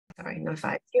sorry, not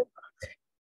 5.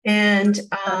 And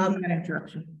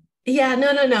yeah,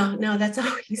 no, that's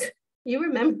always, you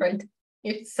remembered.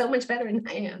 You're so much better than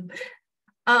I am.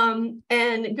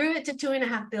 And grew it to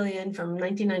 $2.5 billion from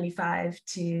 1995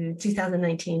 to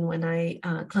 2019 when I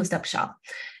closed up shop.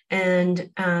 And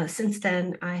since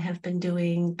then, I have been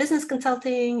doing business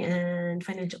consulting and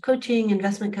financial coaching,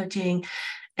 investment coaching,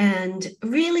 and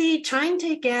really trying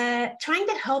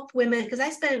to help women, because I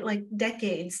spent like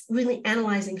decades really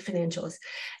analyzing financials.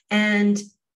 And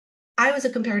I was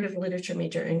a comparative literature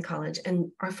major in college,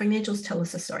 and our financials tell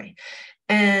us a story.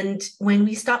 And when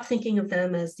we stop thinking of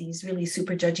them as these really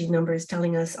super judgy numbers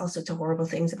telling us all sorts of horrible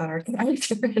things about our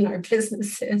character and our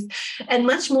businesses, and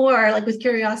much more like with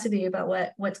curiosity about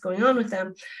what's going on with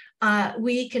them,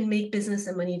 we can make business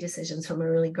and money decisions from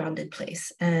a really grounded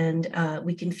place. And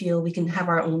we can have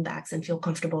our own backs and feel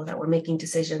comfortable that we're making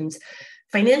decisions,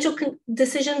 financial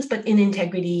decisions, but in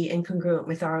integrity and congruent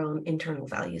with our own internal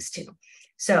values too.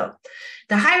 So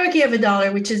the hierarchy of a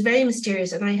dollar, which is very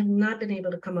mysterious, and I have not been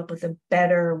able to come up with a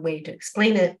better way to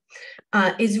explain it,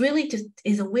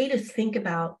 is a way to think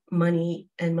about money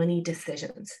and money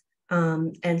decisions.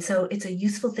 And so it's a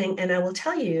useful thing. And I will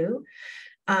tell you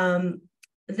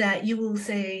that you will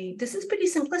say, this is pretty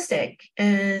simplistic.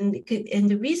 And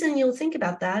the reason you'll think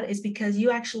about that is because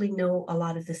you actually know a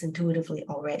lot of this intuitively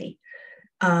already.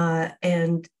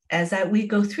 And as we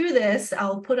go through this,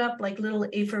 I'll put up like little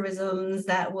aphorisms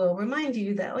that will remind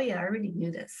you that, oh yeah, I already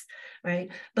knew this, right?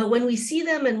 But when we see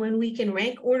them and when we can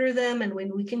rank order them and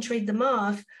when we can trade them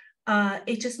off,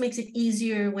 it just makes it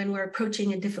easier when we're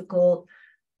approaching a difficult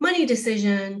money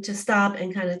decision to stop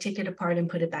and kind of take it apart and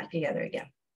put it back together again.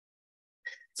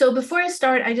 So before I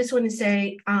start, I just want to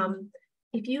say,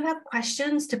 if you have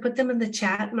questions, to put them in the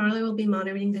chat. Marla will be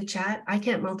monitoring the chat. I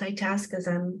can't multitask because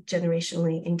I'm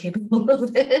generationally incapable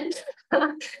of it.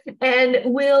 And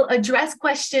we'll address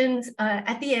questions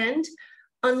at the end,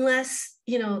 unless,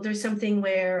 there's something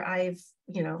where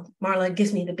Marla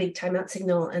gives me the big timeout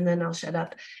signal, and then I'll shut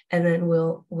up, and then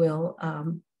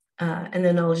and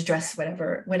then I'll address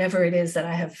whatever it is that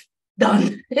I have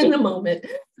done in the moment.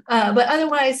 But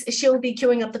otherwise, she'll be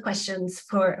queuing up the questions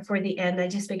for the end. I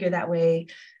just figure that way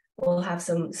we'll have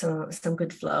some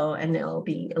good flow, and it'll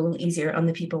be a little easier on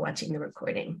the people watching the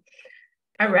recording.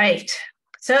 All right.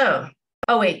 So,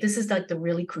 oh wait, this is like the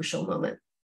really crucial moment.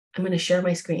 I'm going to share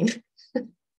my screen.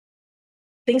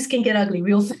 Things can get ugly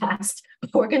real fast,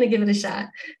 but we're going to give it a shot.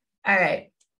 All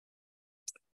right.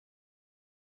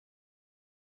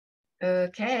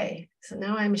 Okay. So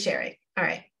now I'm sharing. All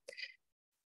right.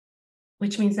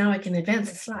 Which means now I can advance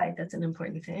the slide. That's an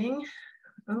important thing.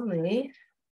 Only,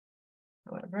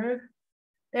 however,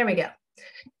 there we go.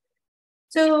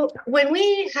 So when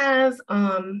we have,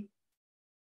 oh,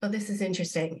 this is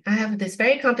interesting. I have this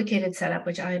very complicated setup,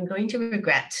 which I am going to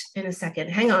regret in a second.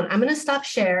 Hang on, I'm going to stop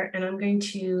share, and I'm going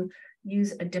to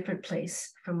use a different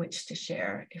place from which to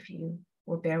share, if you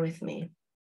will bear with me.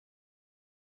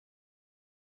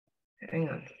 Hang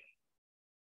on.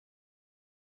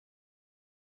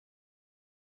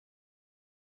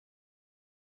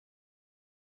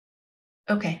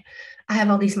 Okay, I have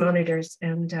all these monitors,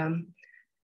 and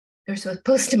they're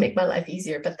supposed to make my life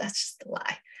easier, but that's just a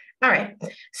lie. All right,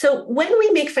 so when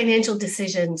we make financial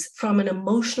decisions from an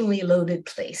emotionally loaded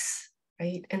place,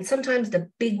 right? And sometimes the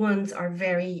big ones are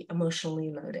very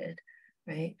emotionally loaded,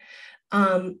 right?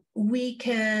 We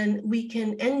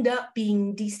can end up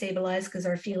being destabilized because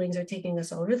our feelings are taking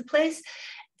us all over the place,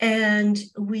 and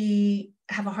we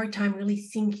have a hard time really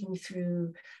thinking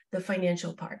through the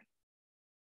financial part.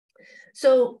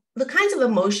 So the kinds of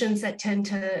emotions that tend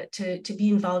to be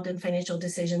involved in financial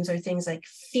decisions are things like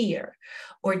fear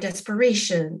or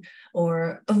desperation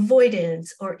or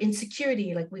avoidance or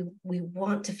insecurity. Like we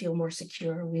want to feel more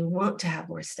secure. We want to have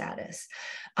more status.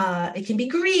 It can be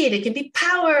greed. It can be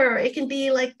power. It can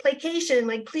be like placation,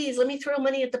 like, please let me throw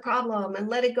money at the problem and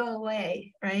let it go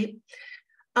away, right?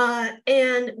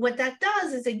 And what that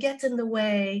does is it gets in the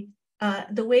way.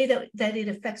 The way that it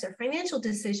affects our financial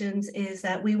decisions is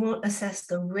that we won't assess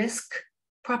the risk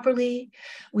properly.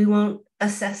 We won't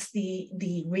assess the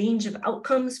range of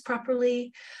outcomes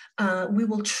properly. We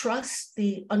will trust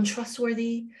the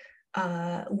untrustworthy.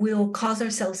 We'll cause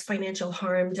ourselves financial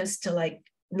harm just to like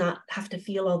not have to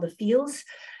feel all the feels.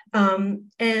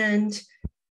 And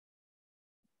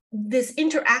this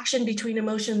interaction between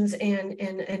emotions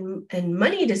and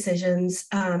money decisions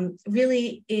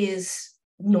really is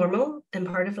normal and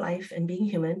part of life and being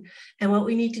human. And what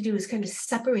we need to do is kind of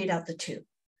separate out the two.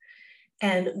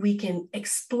 And we can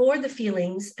explore the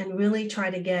feelings and really try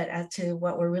to get at to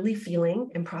what we're really feeling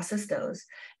and process those.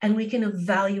 And we can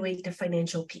evaluate the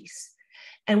financial piece.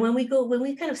 And when we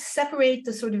kind of separate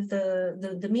the sort of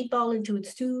the meatball into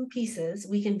its two pieces,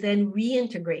 we can then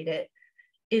reintegrate it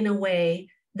in a way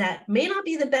that may not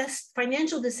be the best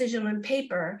financial decision on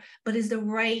paper, but is the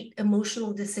right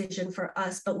emotional decision for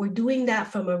us. But we're doing that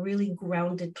from a really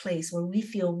grounded place where we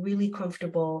feel really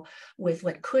comfortable with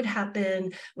what could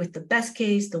happen, with the best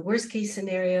case, the worst case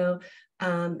scenario.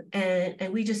 And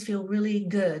we just feel really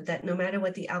good that no matter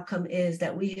what the outcome is,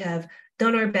 that we have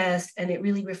done our best, and it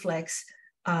really reflects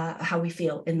how we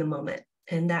feel in the moment.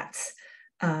 And that's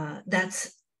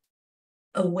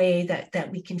a way that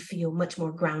we can feel much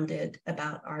more grounded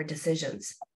about our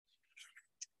decisions.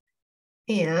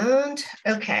 And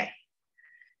okay,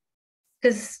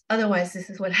 because otherwise this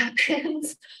is what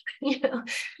happens.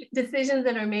 Decisions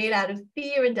that are made out of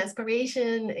fear and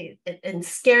desperation and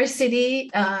scarcity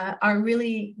are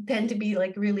really tend to be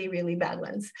like really, really bad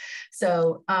ones.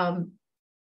 So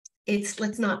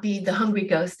let's not be the hungry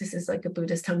ghost. This is like a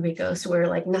Buddhist hungry ghost where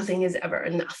like nothing is ever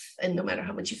enough, and no matter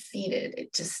how much you feed it,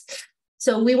 it just.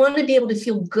 So we want to be able to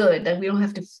feel good, that we don't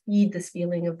have to feed this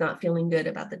feeling of not feeling good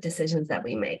about the decisions that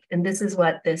we make. And this is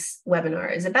what this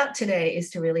webinar is about today, is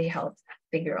to really help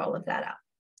figure all of that out.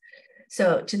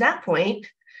 So to that point,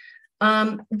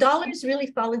 dollars really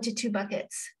fall into two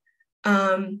buckets.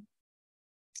 One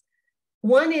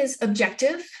is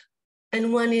objective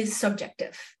and one is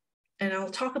subjective. And I'll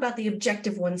talk about the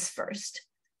objective ones first,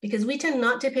 because we tend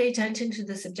not to pay attention to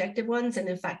the subjective ones. And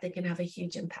in fact, they can have a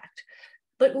huge impact.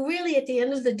 But really, at the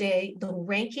end of the day, the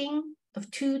ranking of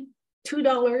 $2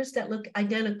 that look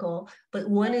identical, but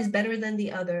one is better than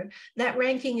the other, that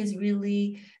ranking is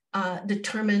really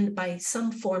determined by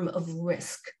some form of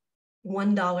risk.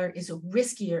 $1 is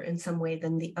riskier in some way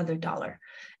than the other dollar.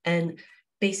 And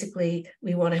basically,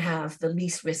 we want to have the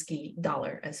least risky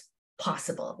dollar as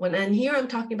possible. And here I'm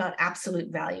talking about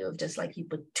absolute value of just like you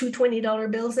put two $20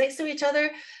 bills next to each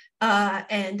other,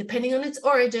 and depending on its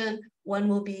origin, one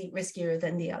will be riskier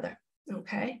than the other,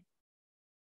 okay?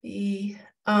 The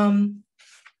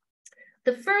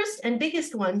first and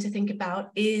biggest one to think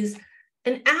about is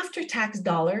an after-tax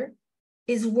dollar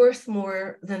is worth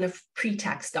more than a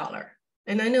pre-tax dollar.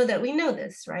 And I know that we know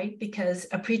this, right? Because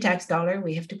a pre-tax dollar,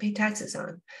 we have to pay taxes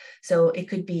on. So it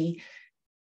could be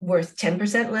worth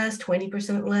 10% less,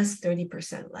 20% less,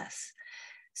 30% less.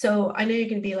 So I know you're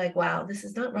going to be like, wow, this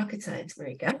is not rocket science,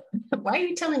 Mariko. Why are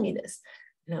you telling me this?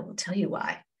 And I will tell you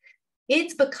why.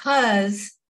 It's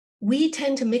because we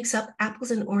tend to mix up apples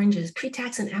and oranges,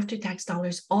 pre-tax and after-tax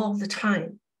dollars all the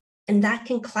time. And that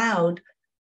can cloud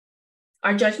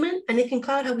our judgment, and it can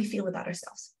cloud how we feel about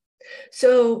ourselves.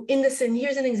 So and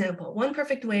here's an example. One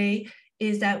perfect way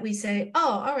is that we say,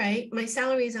 oh, all right, my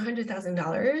salary is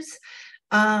 $100,000.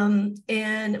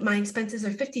 And my expenses are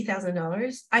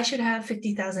 $50,000. I should have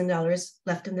 $50,000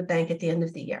 left in the bank at the end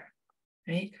of the year,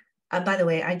 right? By the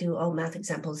way, I do all math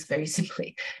examples very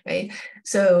simply, right?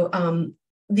 So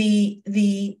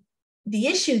the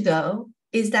issue though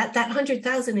is that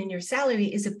 100,000 in your salary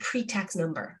is a pre-tax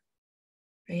number,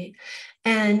 right?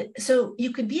 And so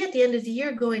you could be at the end of the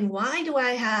year going, why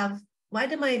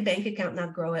did my bank account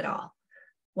not grow at all?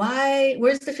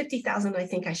 Where's the 50,000 I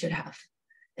think I should have?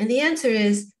 And the answer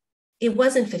is, it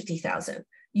wasn't 50,000.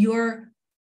 Your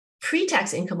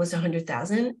pre-tax income was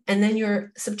 100,000, and then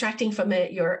you're subtracting from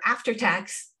it your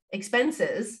after-tax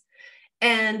expenses,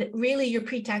 and really your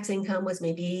pre-tax income was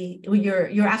maybe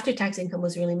your after-tax income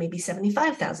was really maybe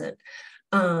 75,000,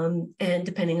 and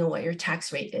depending on what your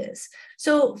tax rate is.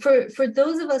 So for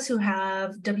those of us who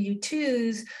have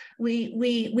W-2s,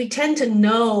 we tend to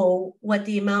know what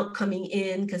the amount coming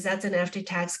in, because that's an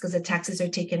after-tax, because the taxes are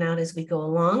taken out as we go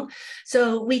along.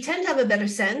 So we tend to have a better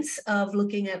sense of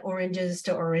looking at oranges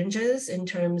to oranges in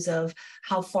terms of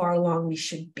how far along we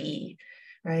should be,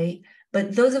 right?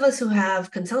 But those of us who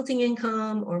have consulting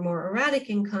income or more erratic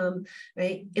income,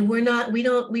 right?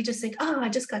 We just think, oh, I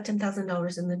just got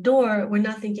 $10,000 in the door. We're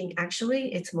not thinking,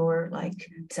 actually, it's more like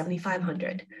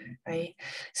 7,500, right?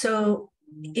 So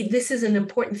this is an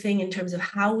important thing in terms of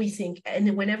how we think.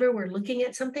 And whenever we're looking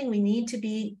at something, we need to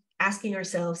be asking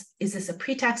ourselves, is this a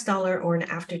pre-tax dollar or an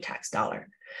after-tax dollar?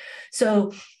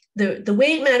 So the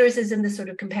way it matters is in this sort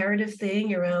of comparative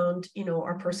thing around,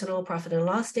 our personal profit and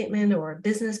loss statement or our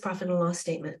business profit and loss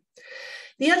statement.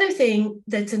 The other thing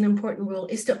that's an important rule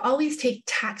is to always take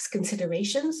tax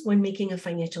considerations when making a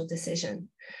financial decision,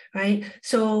 right?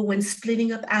 So when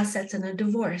splitting up assets in a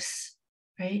divorce,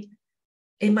 right?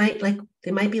 It might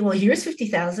be, well, here's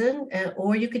 50,000,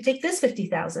 or you could take this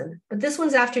 50,000, but this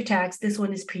one's after tax, this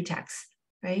one is pre-tax,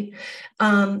 right?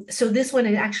 So this one,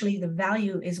 actually, the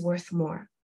value is worth more.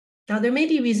 Now, there may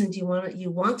be reasons you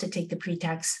want to take the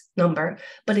pre-tax number,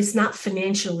 but it's not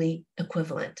financially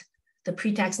equivalent. The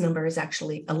pre-tax number is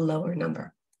actually a lower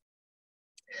number.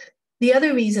 The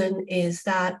other reason is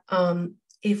that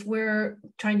if we're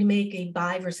trying to make a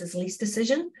buy versus lease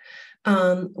decision,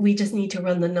 we just need to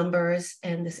run the numbers,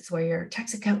 and this is where your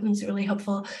tax accountant is really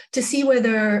helpful to see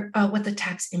whether what the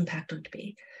tax impact would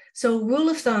be. So rule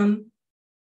of thumb,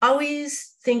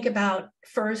 always think about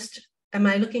first, am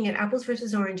I looking at apples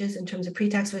versus oranges in terms of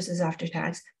pre-tax versus after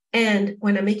tax? And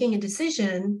when I'm making a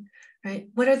decision, right,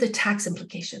 what are the tax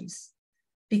implications?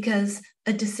 Because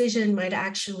a decision might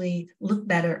actually look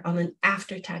better on an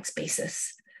after-tax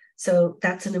basis. So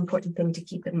that's an important thing to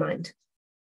keep in mind.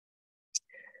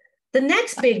 The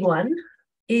next big one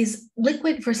is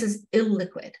liquid versus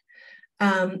illiquid.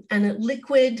 And a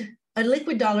liquid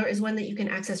dollar is one that you can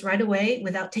access right away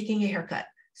without taking a haircut.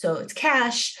 So it's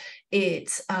cash,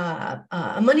 it's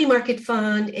a money market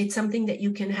fund, it's something that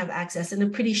you can have access in a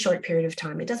pretty short period of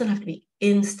time. It doesn't have to be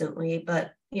instantly,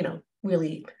 but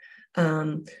really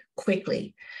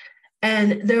quickly.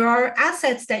 And there are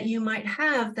assets that you might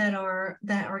have that are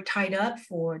tied up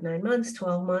for 9 months,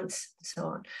 12 months, and so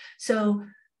on. So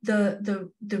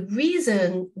the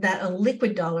reason that a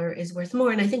liquid dollar is worth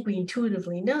more, and I think we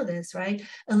intuitively know this, right?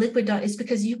 A liquid dollar is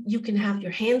because you can have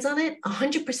your hands on it,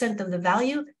 100% of the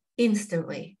value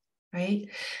instantly, right?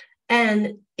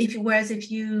 And whereas if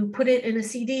you put it in a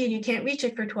CD and you can't reach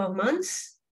it for 12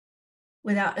 months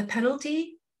without a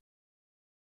penalty,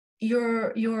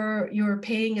 you're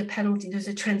paying a penalty. There's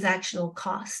a transactional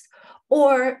cost.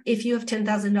 Or if you have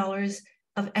 $10,000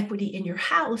 of equity in your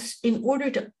house, in order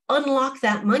to unlock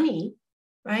that money,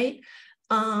 right?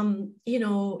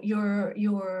 Your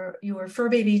fur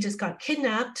baby just got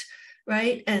kidnapped,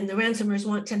 right? And the ransomers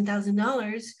want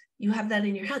 $10,000. You have that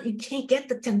in your house. You can't get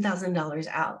the $10,000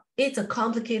 out. It's a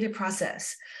complicated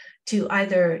process to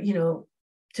either,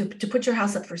 to put your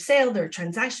house up for sale. There are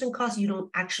transaction costs. You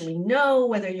don't actually know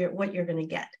what you're going to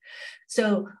get.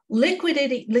 So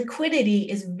liquidity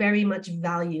is very much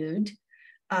valued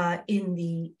in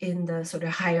the sort of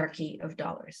hierarchy of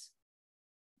dollars.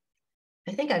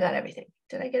 I think I got everything.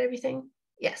 Did I get everything?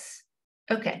 Yes.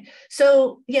 Okay.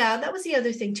 So yeah, that was the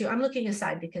other thing too. I'm looking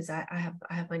aside because I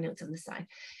have my notes on the side.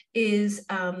 Is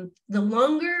the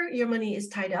longer your money is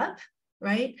tied up,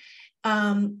 right?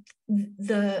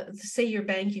 Say your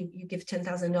bank, you give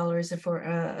 $10,000 for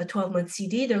a 12-month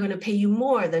CD, they're going to pay you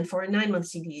more than for a 9-month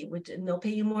CD, and they'll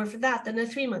pay you more for that than a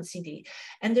 3-month CD.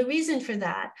 And the reason for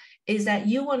that is that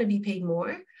you want to be paid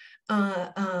more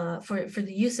for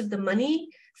the use of the money,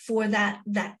 for that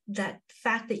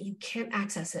fact that you can't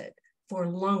access it for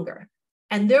longer.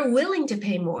 And they're willing to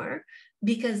pay more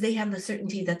because they have the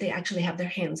certainty that they actually have their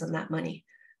hands on that money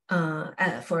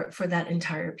for that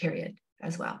entire period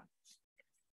as well.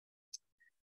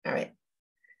 All right.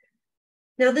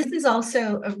 Now, this is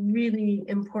also a really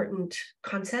important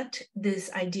concept,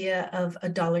 this idea of a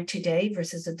dollar today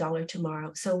versus a dollar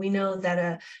tomorrow. So we know that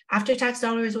a after-tax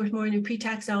dollar is worth more than a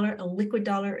pre-tax dollar, a liquid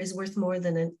dollar is worth more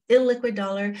than an illiquid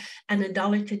dollar, and a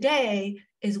dollar today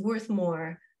is worth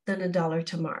more than a dollar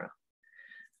tomorrow.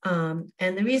 And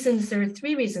there are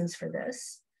 3 reasons for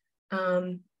this.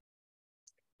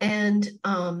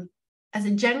 As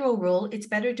a general rule, it's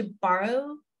better to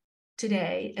borrow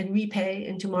today and repay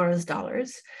in tomorrow's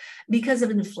dollars because of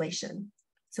inflation.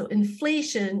 So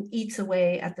inflation eats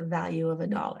away at the value of a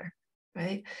dollar,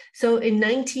 right? So in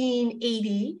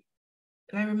 1980,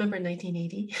 and I remember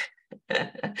 1980,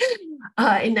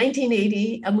 in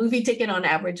 1980, a movie ticket on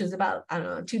average was about, I don't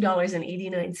know,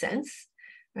 $2.89,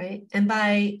 right? And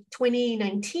by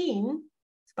 2019,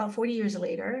 it's about 40 years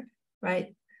later,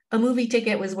 right? A movie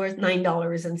ticket was worth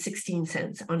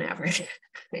 $9.16 on average,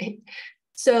 right?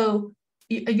 So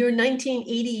your $10 in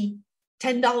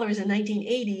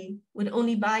 1980 would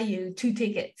only buy you 2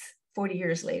 tickets 40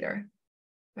 years later,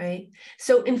 right?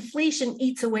 So inflation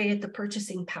eats away at the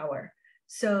purchasing power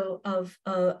of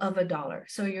a dollar.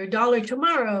 So your dollar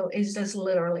tomorrow is just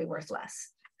literally worth less,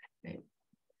 right?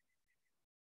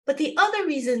 But the other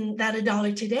reason that a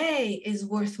dollar today is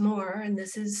worth more, and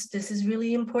this is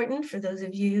really important for those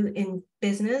of you in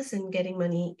business and getting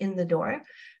money in the door,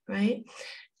 right,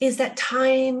 is that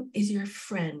time is your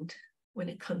friend when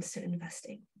it comes to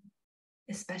investing,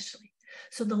 especially.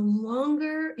 So the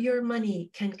longer your money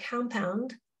can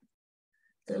compound,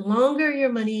 the longer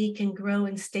your money can grow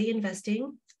and stay invested,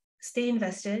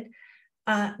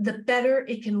 the better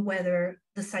it can weather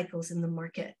the cycles in the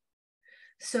market.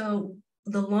 So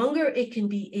the longer it can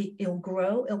be, it'll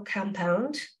grow, it'll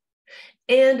compound,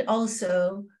 and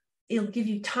also it'll give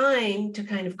you time to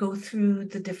kind of go through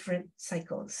the different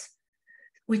cycles.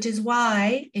 which is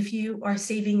why if you are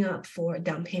saving up for a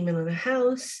down payment on a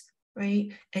house,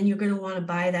 right, and you're going to want to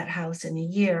buy that house in a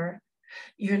year,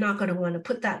 you're not going to want to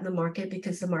put that in the market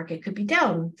because the market could be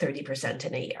down 30%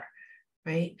 in a year,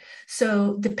 right?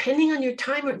 So depending on your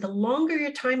time, the longer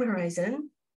your time horizon,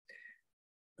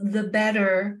 the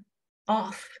better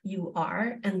off you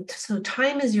are. And so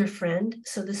time is your friend.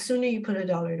 So the sooner you put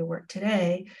 $1 to work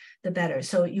today, the better.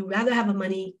 So you rather have a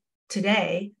money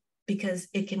today because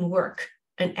it can work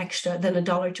an extra than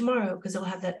 $1 tomorrow, because they'll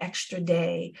have that extra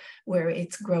day where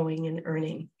it's growing and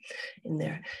earning in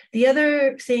there. The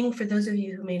other thing, for those of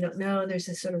you who may not know, there's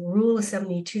this sort of rule of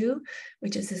 72,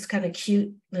 which is this kind of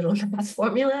cute little math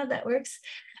formula that works.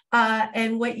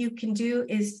 And what you can do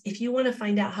is, if you want to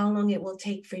find out how long it will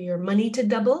take for your money to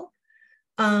double,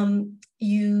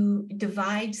 you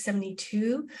divide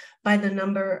 72 by the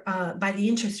number, by the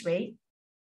interest rate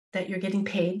that you're getting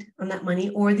paid on that money,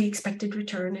 or the expected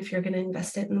return if you're going to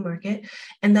invest it in the market.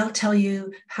 And they'll tell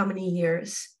you how many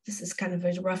years, this is kind of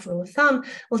a rough rule of thumb,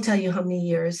 will tell you how many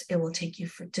years it will take you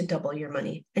to double your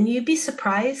money. And you'd be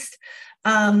surprised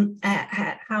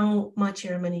at how much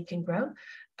your money can grow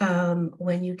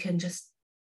when you can just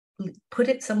put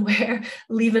it somewhere,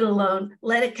 leave it alone,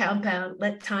 let it compound,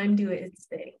 let time do its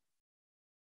thing.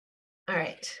 All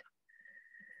right.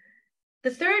 The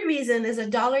third reason is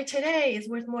 $1 today is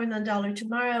worth more than $1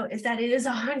 tomorrow is that it is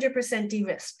 100%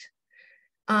 de-risked.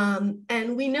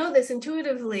 And we know this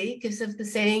intuitively because of the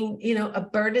saying, you know, a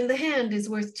bird in the hand is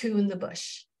worth two in the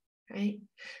bush, right?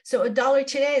 So $1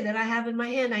 today that I have in my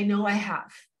hand, I know I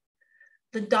have.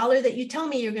 The $1 that you tell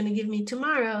me you're going to give me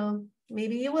tomorrow,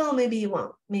 maybe you will, maybe you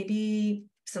won't. Maybe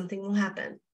something will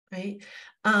happen, right?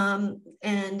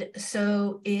 And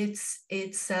so it's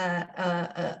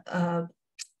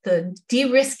the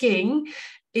de-risking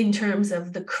in terms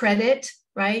of the credit,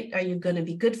 right? Are you going to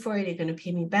be good for it? Are you going to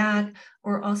pay me back?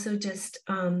 Or also just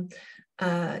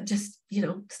you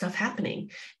know, stuff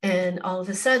happening, and all of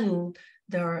a sudden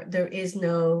there is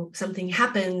no, something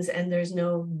happens and there's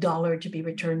no $1 to be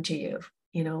returned to you.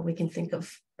 You know, we can think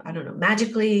of, I don't know,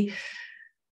 magically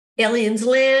aliens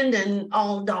land and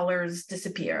all dollars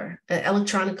disappear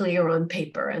electronically or on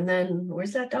paper, and then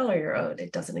where's that $1 you're owed?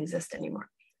 It doesn't exist anymore.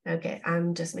 Okay,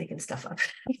 I'm just making stuff up,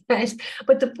 right?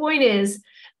 But the point is,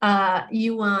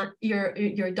 you want your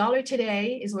 $1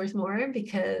 today is worth more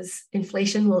because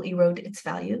inflation will erode its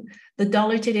value. The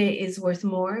 $1 today is worth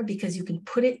more because you can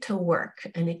put it to work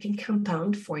and it can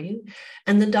compound for you.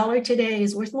 And the $1 today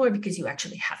is worth more because you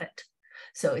actually have it.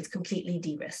 So it's completely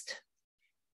de-risked.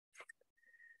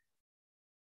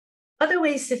 Other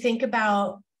ways to think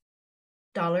about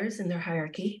dollars in their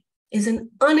hierarchy is an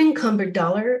unencumbered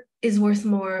 $1 is worth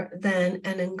more than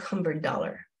an encumbered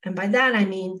 $1. And by that, I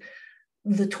mean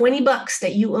the $20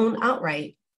 that you own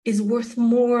outright is worth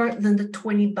more than the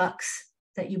 $20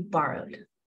 that you borrowed,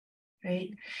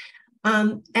 right?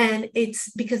 And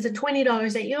it's because the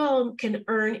 $20 that you own can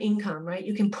earn income, right?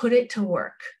 You can put it to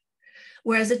work.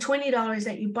 Whereas the $20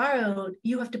 that you borrowed,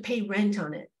 you have to pay rent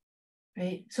on it,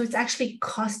 right? So it's actually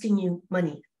costing you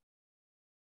money.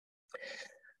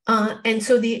 And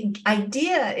so the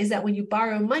idea is that when you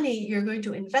borrow money, you're going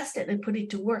to invest it and put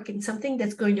it to work in something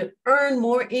that's going to earn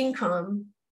more income,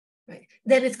 right,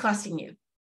 than it's costing you.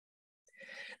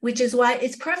 Which is why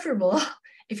it's preferable,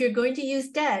 if you're going to use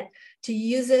debt, to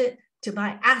use it to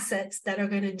buy assets that are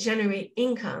going to generate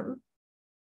income,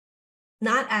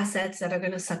 not assets that are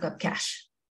going to suck up cash.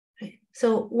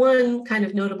 So one kind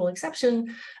of notable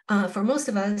exception for most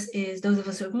of us is those of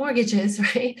us who have mortgages,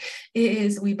 right,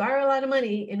 is we borrow a lot of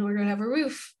money in order to have a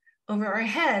roof over our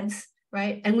heads,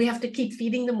 right? And we have to keep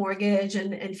feeding the mortgage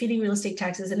and feeding real estate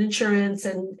taxes and insurance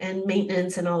and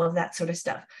maintenance and all of that sort of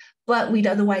stuff. But we'd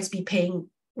otherwise be paying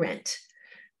rent.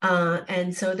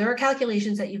 And so there are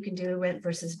calculations that you can do, rent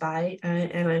versus buy.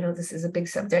 And I know this is a big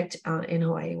subject in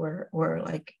Hawaii where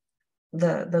like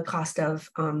the cost of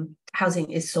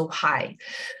housing is so high.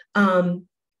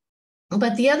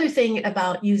 But the other thing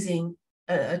about using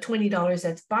 $20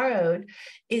 that's borrowed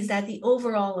is that the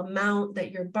overall amount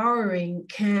that you're borrowing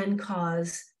can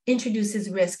introduces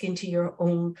risk into your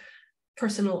own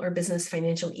personal or business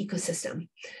financial ecosystem,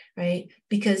 right?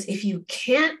 Because if you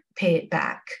can't pay it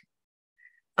back,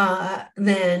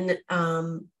 then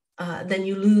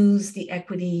you lose the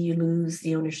equity, you lose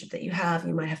the ownership that you have,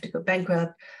 you might have to go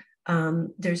bankrupt.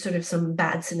 There's sort of some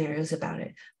bad scenarios about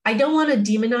it. I don't want to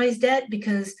demonize debt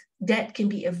because debt can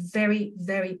be a very,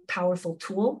 very powerful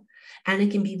tool, and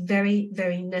it can be very,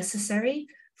 very necessary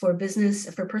for business,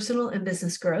 for personal and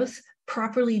business growth,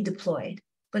 properly deployed.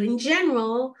 But in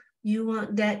general, you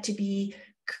want debt to be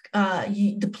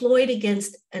deployed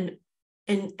against an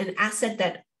asset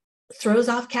that throws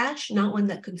off cash, not one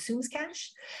that consumes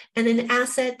cash, and an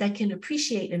asset that can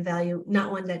appreciate in value,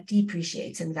 not one that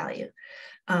depreciates in value.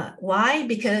 Why?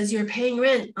 Because you're paying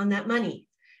rent on that money.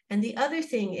 And the other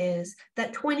thing is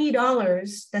that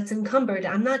 $20 that's encumbered,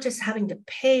 I'm not just having to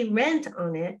pay rent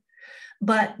on it,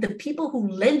 but the people who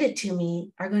lend it to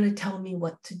me are going to tell me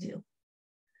what to do.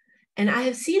 And I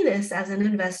have seen this as an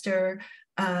investor,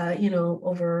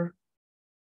 over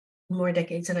more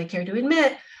decades than I care to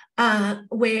admit,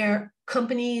 where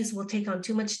companies will take on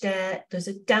too much debt, there's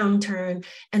a downturn,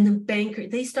 and the banker,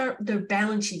 their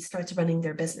balance sheet starts running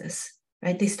their business,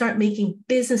 right? They start making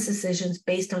business decisions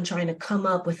based on trying to come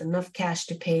up with enough cash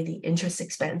to pay the interest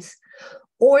expense,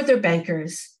 or their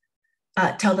bankers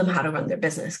tell them how to run their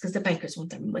business because the bankers want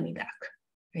their money back,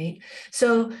 right?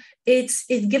 So it's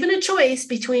given a choice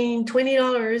between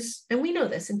 $20, and we know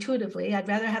this intuitively. I'd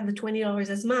rather have the $20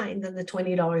 as mine than the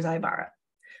 $20 I borrow.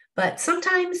 But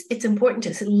sometimes it's important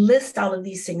to list all of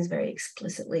these things very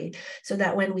explicitly so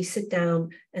that when we sit down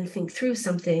and think through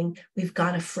something, we've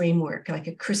got a framework, like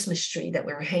a Christmas tree that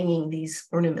we're hanging these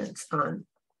ornaments on.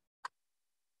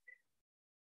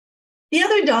 The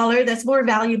other dollar that's more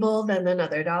valuable than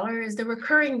another dollar is the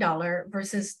recurring dollar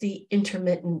versus the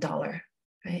intermittent dollar,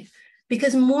 right?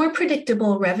 Because more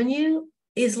predictable revenue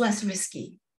is less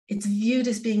risky. It's viewed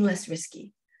as being less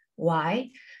risky. Why?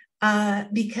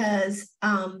 Because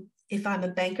if I'm a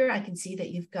banker, I can see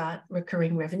that you've got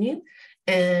recurring revenue,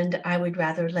 and I would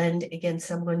rather lend against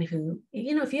someone who,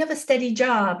 if you have a steady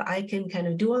job, I can kind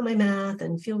of do all my math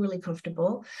and feel really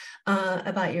comfortable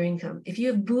about your income. If you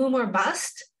have boom or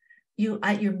bust,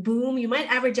 at your boom, you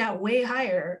might average out way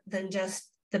higher than just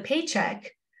the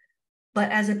paycheck.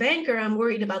 But as a banker, I'm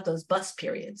worried about those bust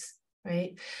periods,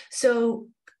 right? So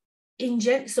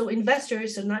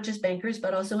investors, so not just bankers,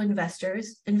 but also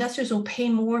investors will pay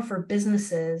more for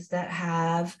businesses that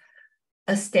have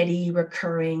a steady,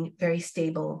 recurring, very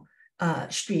stable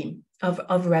stream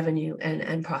of revenue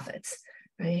and profits,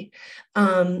 right?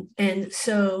 And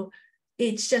so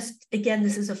it's just, again,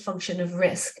 this is a function of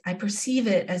risk. I perceive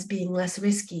it as being less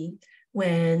risky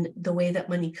when the way that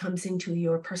money comes into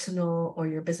your personal or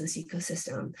your business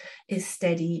ecosystem is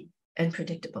steady and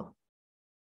predictable.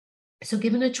 So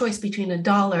given a choice between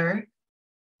 $1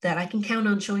 that I can count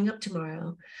on showing up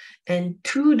tomorrow and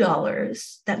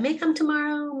 $2 that may come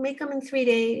tomorrow, may come in 3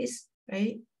 days,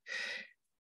 right?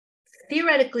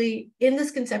 Theoretically, in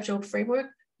this conceptual framework,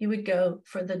 you would go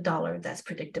for the $1 that's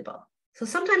predictable. So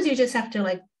sometimes you just have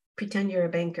to pretend you're a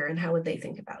banker, and how would they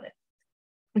think about it?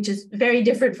 Which is very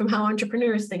different from how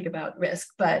entrepreneurs think about risk,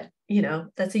 but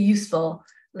that's a useful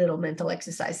little mental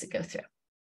exercise to go through.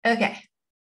 Okay.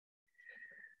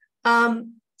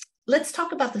 Let's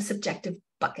talk about the subjective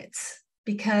buckets,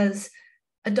 because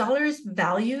 $1's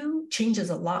value changes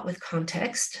a lot with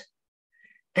context.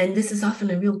 And this is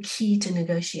often a real key to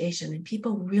negotiation. And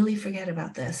people really forget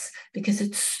about this because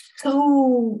it's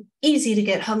so easy to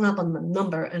get hung up on the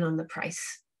number and on the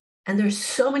price. And there's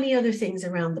so many other things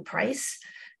around the price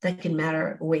that can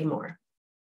matter way more.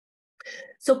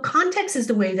 So context is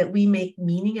the way that we make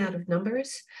meaning out of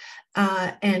numbers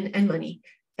and money.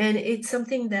 And it's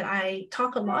something that I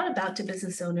talk a lot about to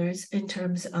business owners in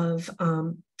terms of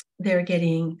they're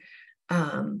getting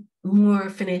more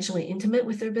financially intimate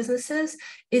with their businesses,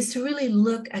 is to really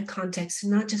look at context,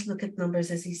 not just look at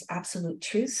numbers as these absolute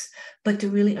truths, but to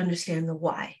really understand the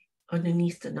why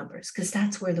underneath the numbers, because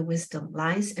that's where the wisdom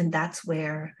lies. And that's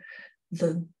where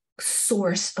the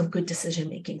source of good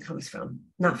decision-making comes from,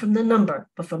 not from the number,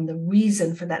 but from the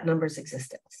reason for that number's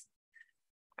existence.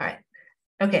 All right.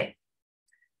 Okay.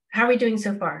 How are we doing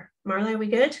so far? Marla, are we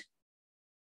good?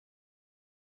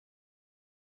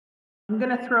 I'm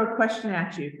going to throw a question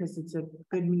at you because it's a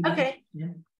good meeting. Okay.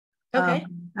 Okay.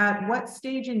 At what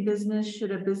stage in business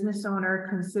should a business owner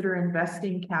consider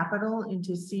investing capital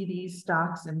into CDs,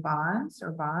 stocks, and bonds?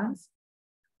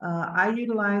 I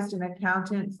utilized an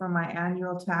accountant for my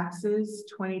annual taxes.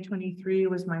 2023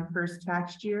 was my first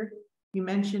tax year. You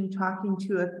mentioned talking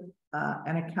to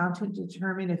an accountant to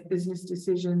determine if business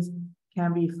decisions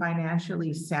can be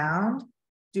financially sound.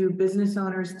 Do business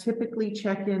owners typically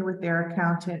check in with their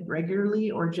accountant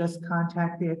regularly or just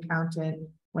contact the accountant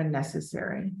when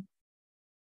necessary?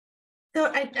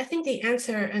 So I think the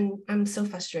answer, and I'm so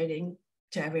frustrating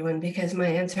to everyone because my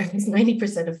answer is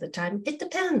 90% of the time, it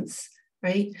depends,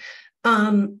 right?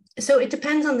 So it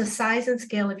depends on the size and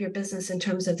scale of your business in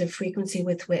terms of the frequency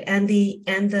with which and the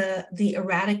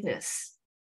erraticness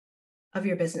of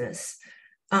your business.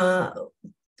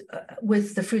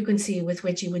 With the frequency with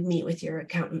which you would meet with your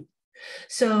accountant.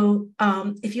 So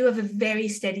if you have a very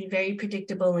steady, very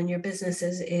predictable, and your business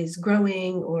is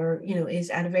growing or is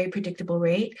at a very predictable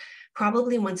rate,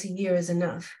 Probably once a year is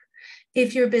enough.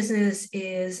 If your business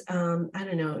is, I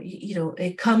don't know,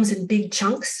 it comes in big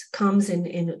chunks, comes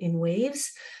in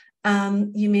waves,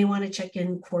 you may want to check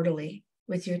in quarterly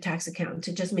with your tax accountant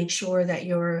to just make sure that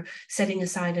you're setting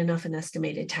aside enough in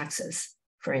estimated taxes,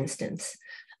 for instance.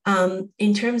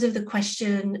 In terms of the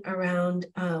question around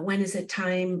when is it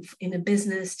time in a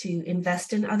business to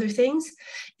invest in other things,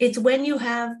 it's when you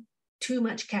have too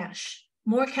much cash,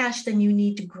 more cash than you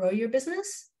need to grow your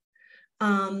business.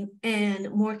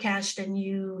 And more cash than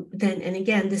and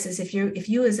again, this is if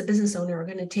you as a business owner are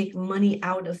going to take money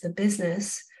out of the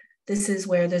business, this is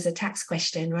where there's a tax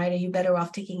question, right? Are you better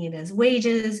off taking it as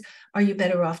wages? Are you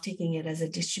better off taking it as a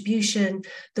distribution?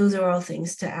 Those are all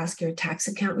things to ask your tax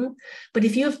accountant. But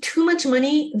if you have too much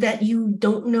money that you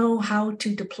don't know how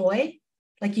to deploy,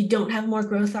 like you don't have more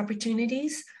growth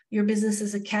opportunities, your business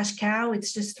is a cash cow,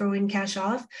 it's just throwing cash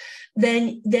off,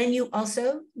 then you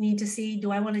also need to see,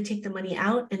 do I want to take the money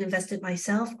out and invest it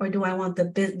myself, or do I want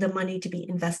the money to be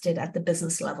invested at the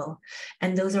business level?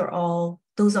 And those all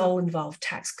involve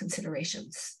tax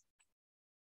considerations.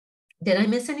 Did I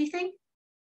miss anything?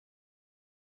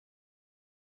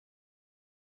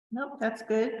 Nope, that's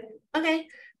good. Okay,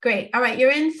 great. All right,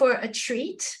 you're in for a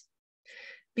treat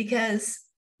because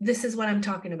this is what I'm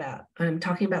talking about. I'm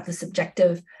talking about the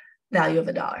subjective value of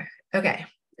 $1. Okay,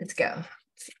 let's go.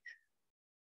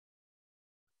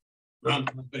 I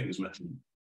beg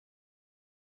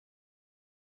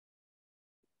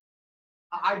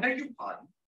your pardon.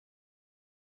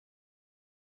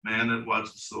 Man, that watch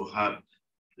is so hot,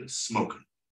 it's smoking.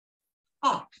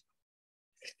 Hot.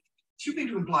 Do you mean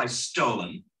to imply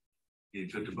stolen? You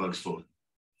took $50 for it.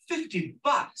 $50?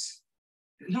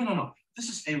 No. This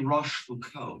is a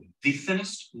Rochefoucauld, the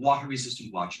thinnest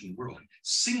water-resistant watch in the world.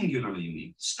 Singularly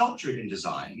unique, sculptured in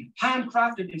design,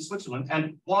 handcrafted in Switzerland,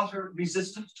 and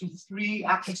water-resistant to 3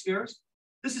 atmospheres.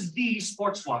 This is the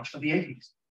sports watch of the 80s.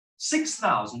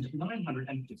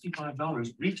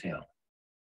 $6,955 retail.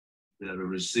 You have a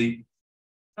receipt?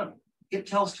 No, it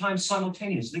tells time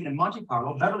simultaneously in Monte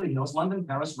Carlo, Beverly Hills, London,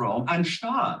 Paris, Rome, and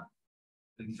Stade.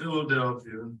 In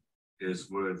Philadelphia, it's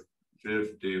worth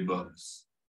 $50.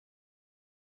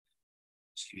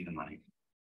 Just give me the money.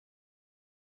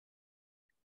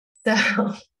 So,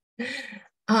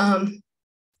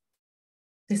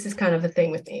 this is kind of a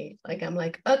thing with me. Like, I'm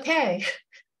like, okay,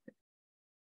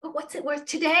 but what's it worth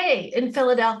today in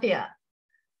Philadelphia?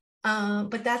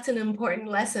 But that's an important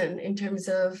lesson in terms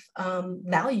of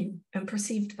value and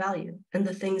perceived value and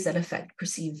the things that affect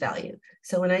perceived value.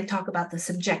 So when I talk about the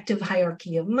subjective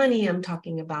hierarchy of money, I'm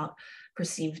talking about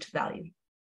perceived value.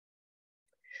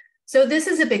 So this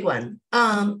is a big one.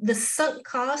 The sunk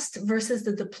cost versus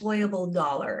the deployable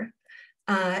dollar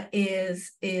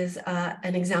is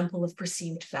an example of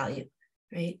perceived value,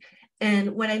 right?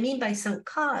 And what I mean by sunk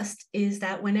cost is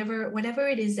that whatever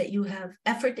it is that you have,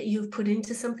 effort that you've put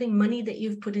into something, money that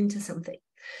you've put into something.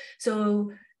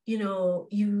 So,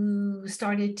 you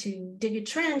started to dig a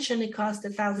trench and it cost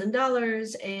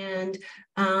 $1,000, and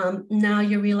now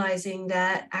you're realizing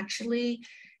that actually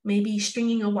maybe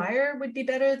stringing a wire would be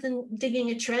better than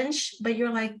digging a trench, but you're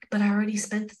like, but I already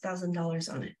spent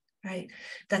 $1,000 on it, right?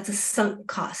 That's a sunk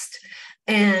cost.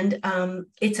 And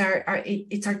it's our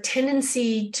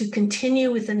tendency to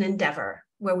continue with an endeavor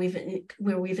where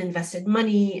we've invested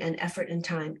money and effort and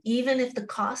time, even if the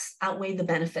costs outweigh the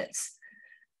benefits.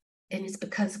 And it's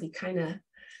because we kind of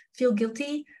feel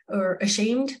guilty or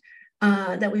ashamed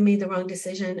that we made the wrong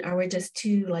decision, or we're just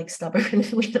too stubborn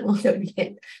and we don't want to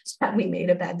admit that we made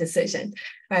a bad decision,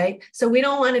 right? So we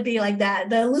don't want to be like that,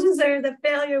 the loser, the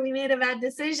failure, we made a bad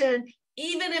decision.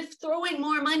 Even if throwing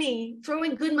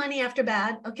good money after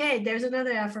bad, okay, there's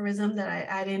another aphorism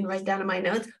that I didn't write down in my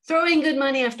notes. Throwing good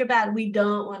money after bad, we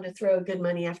don't want to throw good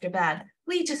money after bad.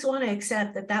 We just want to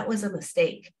accept that that was a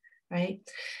mistake, right?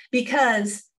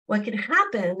 Because what can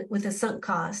happen with a sunk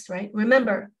cost, right?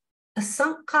 Remember, a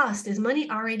sunk cost is money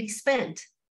already spent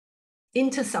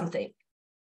into something,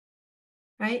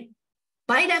 right?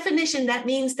 By definition, that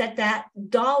means that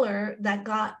dollar that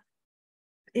got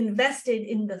invested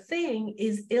in the thing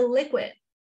is illiquid,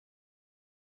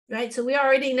 right? So we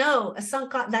already know a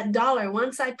sunk cost, that dollar,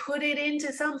 once I put it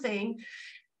into something,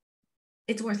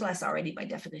 it's worth less already by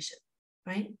definition,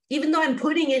 right? Even though I'm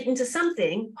putting it into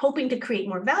something, hoping to create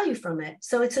more value from it.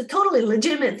 So it's a totally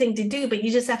legitimate thing to do, but you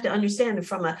just have to understand it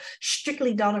from a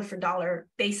strictly dollar for dollar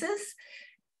basis.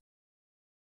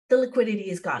 The liquidity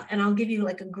is gone. And I'll give you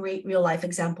a great real life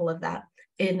example of that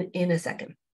in a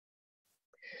second.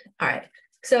 All right.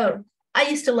 So I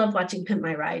used to love watching Pimp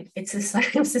My Ride. It's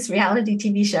this reality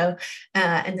TV show,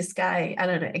 and this guy, I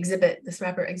don't know, this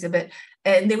rapper Exhibit,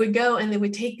 and they would go and they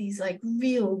would take these like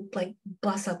real like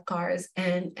bus up cars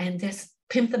and just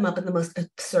pimp them up in the most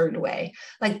absurd way,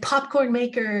 like popcorn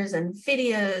makers and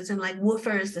videos and like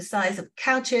woofers the size of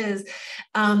couches,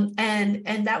 and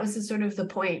that was the sort of the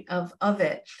point of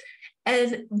it,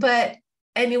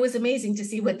 and it was amazing to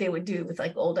see what they would do with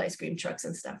like old ice cream trucks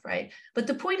and stuff, right? But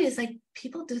the point is, like,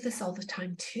 people do this all the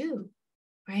time too,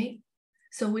 right?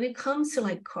 So when it comes to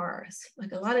like cars,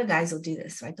 like a lot of guys will do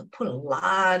this, right? They'll put a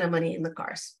lot of money in the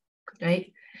cars,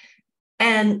 right?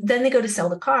 And then they go to sell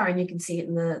the car, and you can see it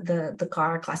in the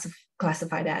car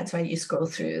classified ads, right? You scroll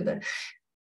through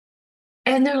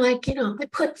and they're like, I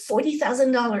put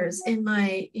 $40,000 in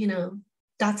my,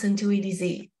 Datsun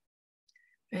 280Z,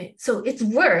 right? So it's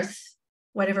worth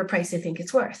whatever price they think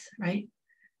it's worth, right?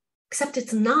 Except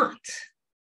it's not.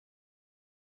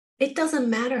 It doesn't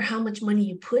matter how much money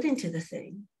you put into the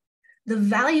thing. The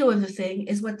value of the thing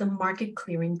is what the market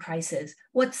clearing price is,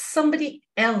 what somebody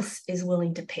else is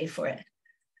willing to pay for it.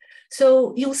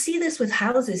 So you'll see this with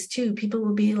houses too. People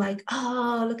will be like,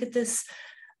 oh, look at this.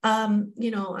 I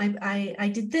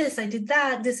did this, I did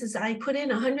that. I put in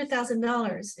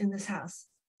 $100,000 in this house.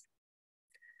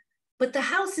 But the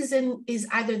house is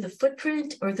either the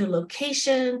footprint or the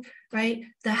location, right?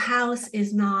 The house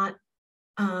is not,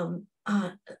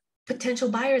 potential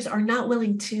buyers are not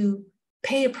willing to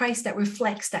pay a price that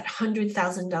reflects that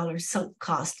 $100,000 sunk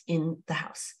cost in the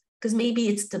house. Because maybe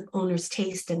it's the owner's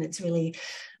taste and it's really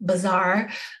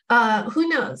bizarre. Who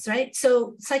knows, right?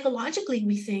 So psychologically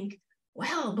we think,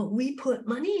 wow, but we put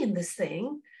money in this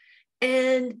thing,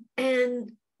 and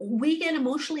we get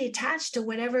emotionally attached to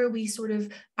whatever we sort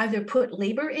of either put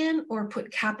labor in or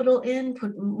put capital in,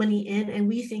 put money in, and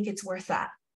we think it's worth that.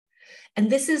 And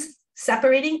this is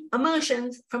separating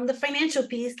emotions from the financial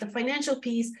piece. The financial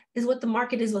piece is what the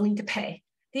market is willing to pay.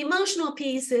 The emotional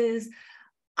piece is,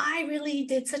 I really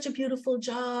did such a beautiful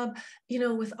job,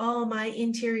 with all my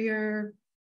interior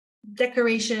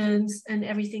decorations and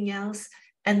everything else.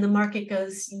 And the market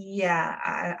goes,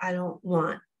 yeah, I don't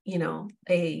want,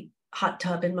 a hot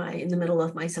tub in the middle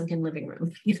of my sunken living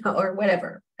room, or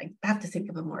whatever. I have to think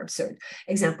of a more absurd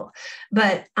example,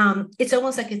 but it's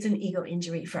almost like it's an ego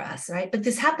injury for us, right? But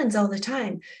this happens all the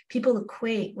time. People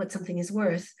equate what something is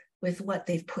worth with what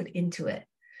they've put into it.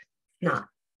 Not.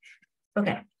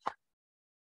 Okay.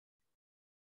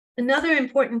 Another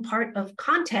important part of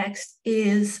context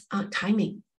is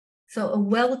timing. So a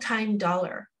well-timed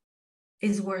dollar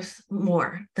is worth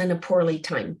more than a poorly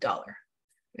timed dollar,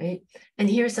 right? And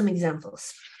here are some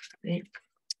examples, right?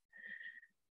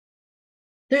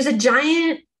 There's a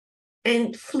giant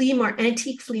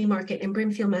antique flea market in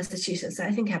Brimfield, Massachusetts, that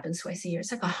I think happens twice a year.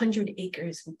 It's like 100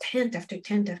 acres and tent after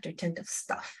tent after tent of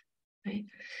stuff, right?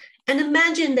 And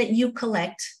imagine that you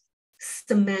collect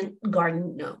cement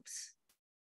garden gnomes.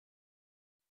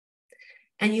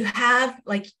 And you have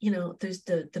there's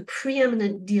the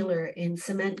preeminent dealer in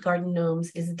cement garden gnomes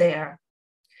is there.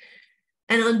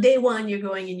 And on day one, you're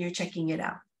going and you're checking it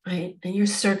out, right? And you're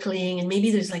circling, and maybe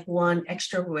there's like one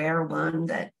extra rare one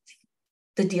that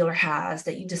the dealer has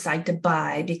that you decide to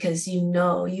buy because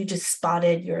you just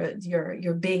spotted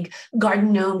your big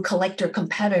garden gnome collector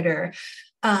competitor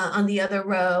on the other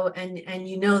row, and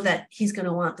you know that he's going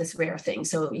to want this rare thing,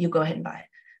 so you go ahead and buy it.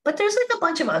 But there's like a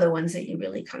bunch of other ones that you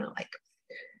really kind of like.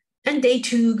 And day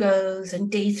 2 goes,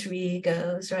 and day 3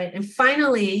 goes, right? And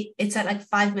finally, it's at like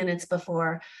 5 minutes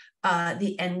before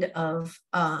the end of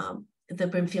the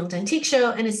Brimfield Antique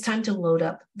Show, and it's time to load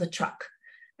up the truck,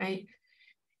 right?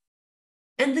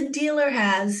 And the dealer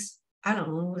has, I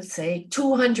don't know, let's say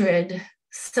 200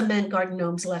 cement garden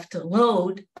gnomes left to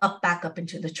load back up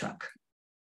into the truck,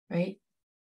 right?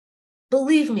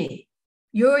 Believe me,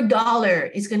 your dollar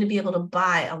is going to be able to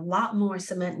buy a lot more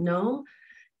cement gnome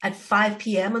at 5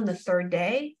 p.m. on the third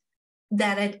day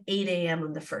than at 8 a.m.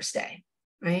 on the first day,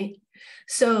 right?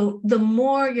 So the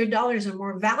more your dollars are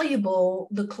more valuable,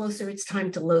 the closer it's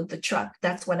time to load the truck.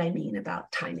 That's what I mean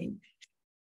about timing.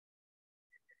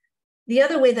 The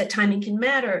other way that timing can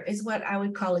matter is what I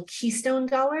would call a keystone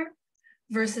dollar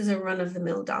versus a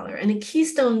run-of-the-mill dollar. And a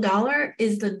keystone dollar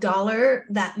is the dollar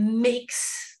that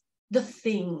makes the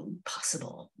thing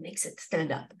possible, makes it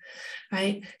stand up,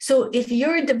 right? So if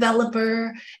you're a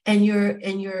developer and your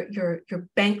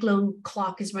bank loan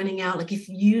clock is running out, like if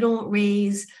you don't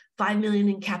raise $5 million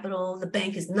in capital, the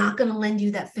bank is not going to lend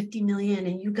you that $50 million,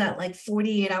 and you got like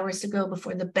 48 hours to go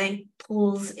before the bank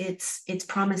pulls its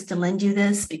promise to lend you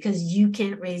this because you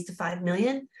can't raise the $5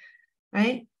 million,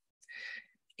 right?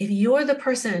 If you're the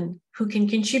person who can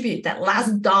contribute that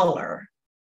last dollar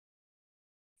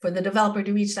for the developer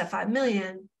to reach that 5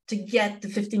 million to get the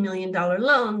 $50 million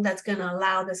loan that's going to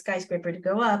allow the skyscraper to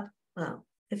go up. Well,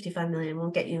 55 million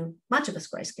won't get you much of a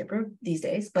skyscraper these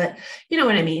days, but you know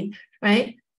what I mean,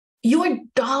 right? Your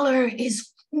dollar is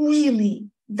really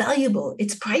valuable.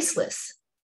 It's priceless,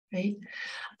 right?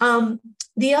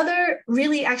 The other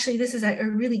really, actually, this is a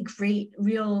really great in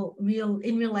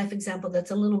real life example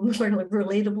that's a little more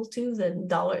relatable to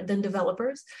than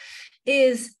developers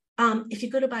is if you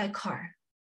go to buy a car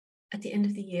at the end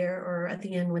of the year or at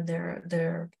the end when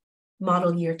their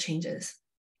model year changes.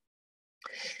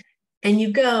 And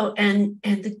you go and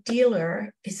the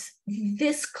dealer is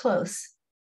this close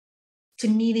to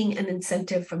meeting an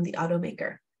incentive from the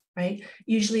automaker, right?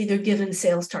 Usually they're given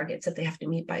sales targets that they have to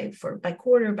meet by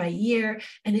quarter, by year.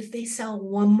 And if they sell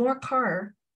one more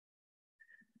car,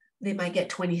 they might get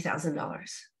 $20,000.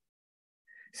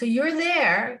 So you're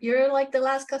there, you're like the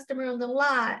last customer on the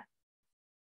lot.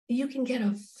 You can get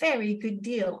a very good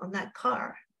deal on that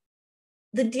car.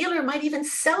 The dealer might even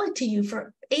sell it to you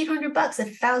for $800,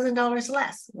 $1,000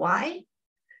 less. Why?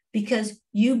 Because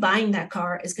you buying that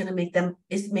car is going to make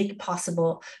it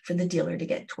possible for the dealer to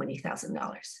get $20,000,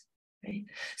 right?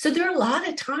 So there are a lot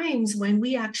of times when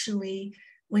we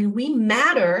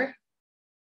matter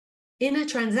in a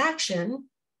transaction,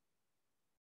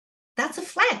 that's a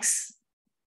flex.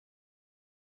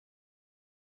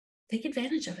 Take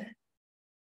advantage of it.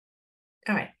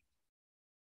 All right.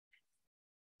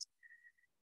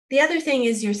 The other thing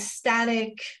is your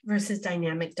static versus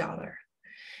dynamic dollar.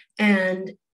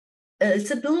 And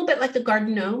it's a little bit like the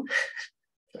garden gnome,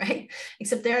 right?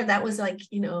 Except that was like,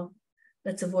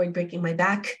 let's avoid breaking my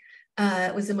back.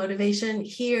 It was the motivation.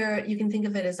 Here, you can think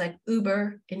of it as like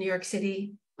Uber in New York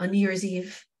City on New Year's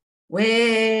Eve,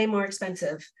 way more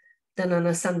expensive than on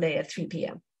a Sunday at 3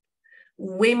 p.m.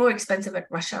 Way more expensive at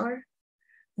rush hour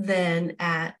than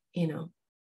at,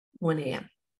 1 a.m.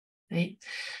 Right?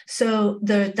 So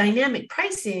the dynamic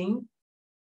pricing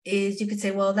is, you could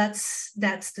say, well, that's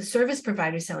the service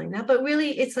provider selling that. But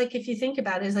really, it's like, if you think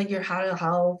about it, it's like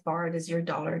how far does your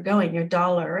dollar going? Your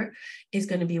dollar is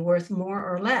going to be worth more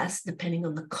or less depending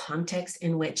on the context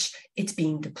in which it's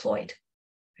being deployed,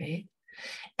 right?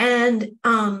 And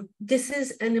this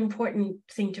is an important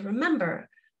thing to remember.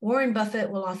 Warren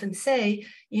Buffett will often say,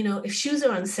 if shoes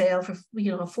are on sale for,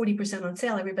 40% on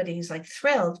sale, everybody's like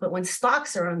thrilled. But when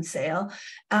stocks are on sale,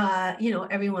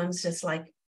 everyone's just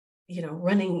like,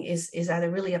 running is either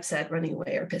really upset, running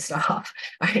away, or pissed off,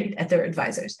 right, at their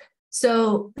advisors.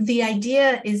 So the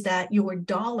idea is that your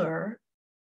dollar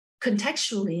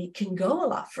contextually can go a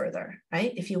lot further,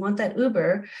 right? If you want that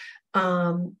Uber,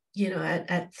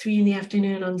 at 3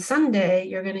 p.m. on Sunday,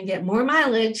 you're going to get more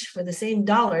mileage for the same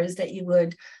dollars that you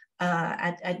would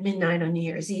at midnight on New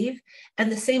Year's Eve. And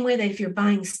the same way that if you're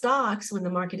buying stocks when the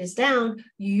market is down,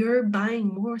 you're buying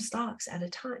more stocks at a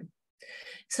time.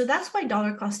 So that's why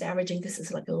dollar cost averaging, this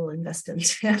is like a little investment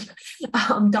tip,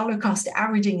 dollar cost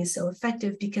averaging is so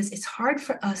effective, because it's hard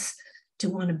for us to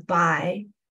want to buy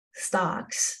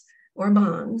stocks or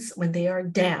bonds when they are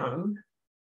down.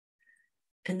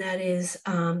 And that is,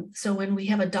 so when we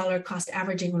have a dollar cost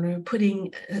averaging, when we're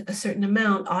putting a certain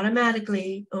amount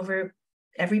automatically over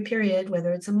every period,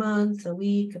 whether it's a month, a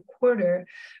week, a quarter,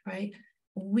 right?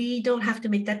 We don't have to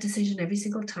make that decision every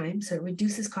single time. So it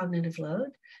reduces cognitive load.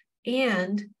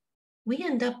 And we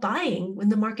end up buying when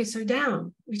the markets are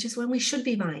down, which is when we should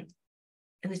be buying.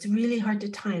 And it's really hard to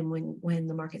time when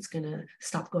the market's going to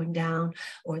stop going down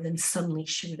or then suddenly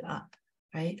shoot up,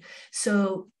 right?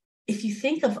 So if you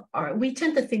think of we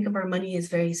tend to think of our money as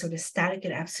very sort of static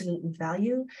and absolute in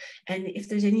value. And if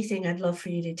there's anything I'd love for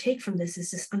you to take from this, is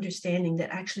this understanding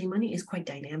that actually money is quite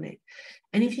dynamic.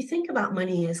 And if you think about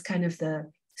money as kind of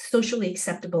the socially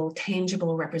acceptable,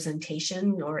 tangible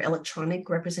representation or electronic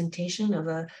representation of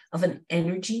an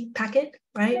energy packet,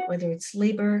 right? Whether it's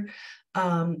labor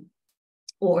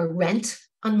or rent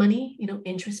on money,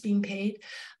 interest being paid,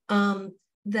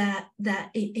 that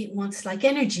it wants, like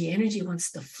energy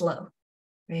wants to flow,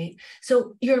 right?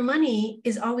 So your money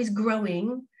is always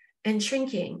growing and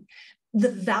shrinking.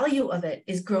 The value of it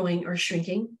is growing or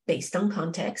shrinking based on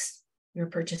context, your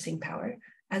purchasing power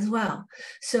as well.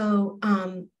 So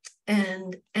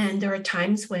and there are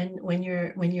times when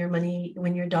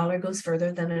your dollar goes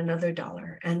further than another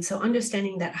dollar. And so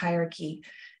understanding that hierarchy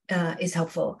is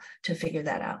helpful to figure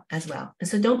that out as well. And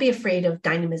so don't be afraid of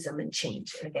dynamism and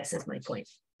change, I guess is my point.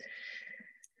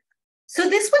 So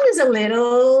this one is a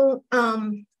little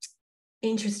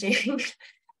interesting.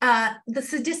 The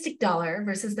sadistic dollar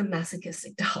versus the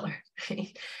masochistic dollar,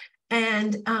 right?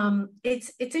 And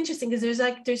it's interesting because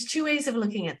there's two ways of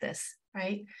looking at this,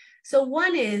 right? So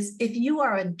one is, if you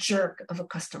are a jerk of a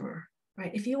customer,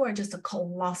 right? If you are just a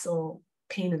colossal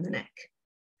pain in the neck,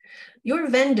 your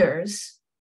vendors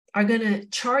are going to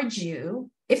charge you,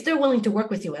 if they're willing to work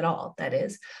with you at all, that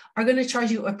is, are going to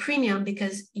charge you a premium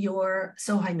because you're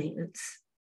so high maintenance,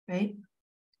 right?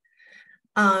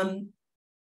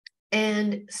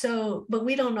 And so, but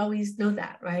we don't always know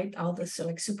that, right? All this are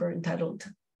like super entitled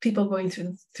people going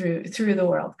through the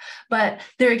world. But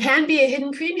there can be a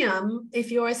hidden premium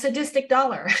if you're a sadistic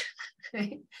dollar,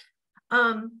 right?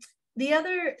 The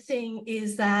other thing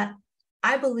is that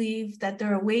I believe that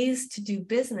there are ways to do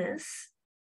business,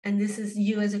 and this is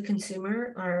you as a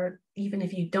consumer, or even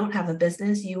if you don't have a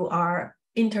business, you are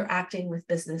interacting with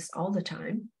business all the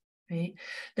time, right?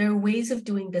 There are ways of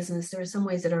doing business. There are some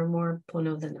ways that are more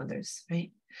bueno than others,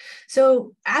 right?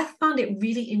 So I found it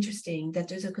really interesting that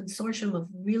there's a consortium of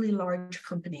really large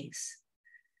companies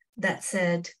that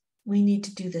said, we need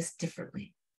to do this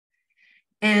differently.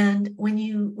 And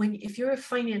if you're a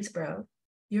finance bro,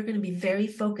 you're going to be very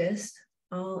focused,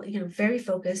 very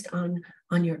focused on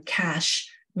your cash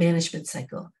management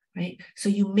cycle, right? So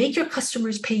you make your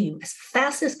customers pay you as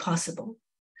fast as possible,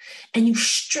 and you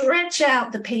stretch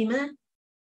out the payment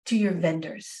to your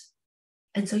vendors.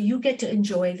 And so you get to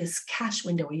enjoy this cash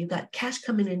window where you got cash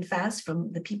coming in fast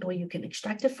from the people you can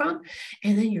extract it from,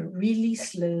 and then you're really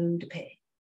slow to pay.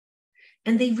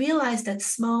 And they realize that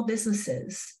small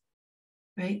businesses,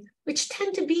 right, which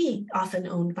tend to be often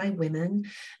owned by women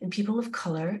and people of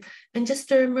color, and just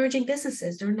they're emerging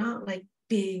businesses. They're not like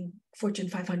big Fortune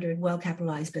 500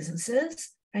 well-capitalized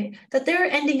businesses, right? That they're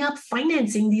ending up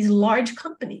financing these large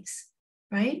companies,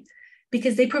 right?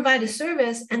 Because they provide a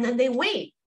service and then they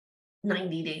wait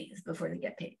 90 days before they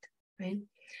get paid, right?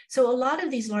 So a lot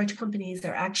of these large companies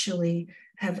are actually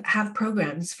have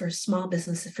programs for small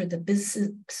businesses, for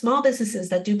the small businesses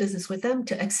that do business with them,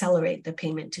 to accelerate the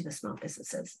payment to the small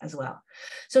businesses as well.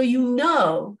 So you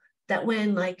know that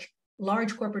when like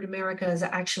large corporate America is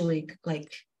actually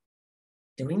like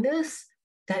doing this,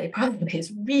 that it probably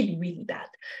is really, really bad,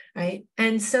 right?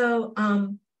 And so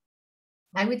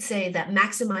I would say that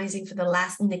maximizing for the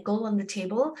last nickel on the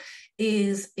table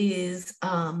is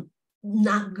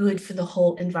not good for the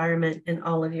whole environment and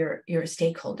all of your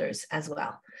stakeholders as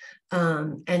well.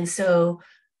 And so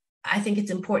I think it's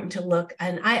important to look,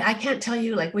 and I can't tell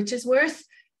you like which is worth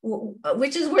more,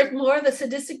 the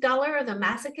sadistic dollar or the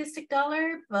masochistic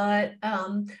dollar, but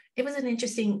it was an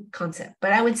interesting concept.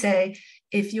 But I would say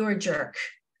if you're a jerk,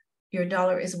 your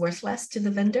dollar is worth less to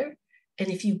the vendor. And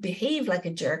if you behave like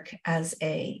a jerk as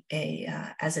an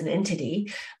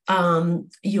entity,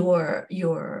 your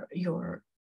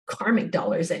karmic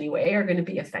dollars anyway are going to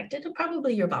be affected, and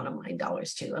probably your bottom line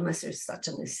dollars too, unless there's such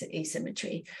an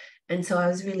asymmetry. And so I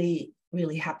was really,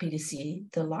 really happy to see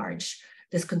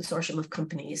this consortium of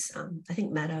companies. I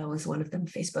think Meta was one of them,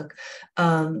 Facebook,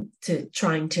 to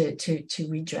trying to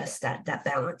redress that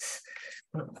balance.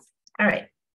 All right.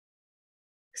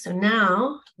 So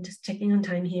now, I'm just checking on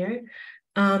time here.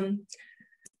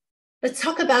 Let's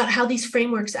talk about how these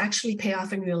frameworks actually pay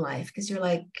off in real life, because you're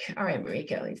like, all right,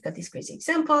 Mariko, you've got these crazy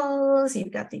examples,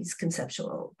 you've got these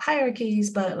conceptual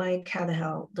hierarchies, but like, how the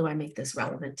hell do I make this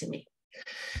relevant to me?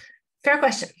 Fair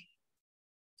question.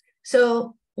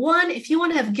 So one, if you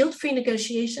want to have guilt-free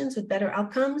negotiations with better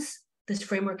outcomes, this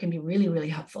framework can be really, really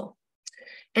helpful.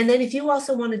 And then if you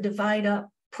also want to divide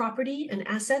up property and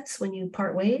assets when you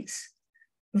part ways,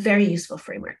 very useful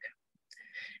framework.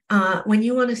 When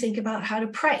you want to think about how to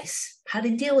price, how to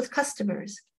deal with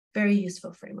customers, very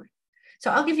useful framework.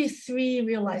 So I'll give you 3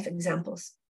 real life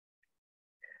examples.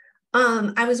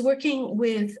 I was working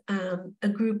with a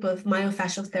group of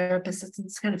myofascial therapists. It's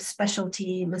this kind of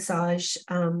specialty massage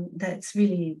that's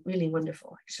really, really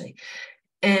wonderful, actually.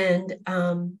 And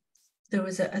there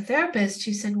was a therapist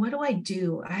who said, what do I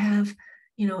do? I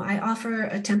offer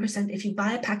a 10%. If you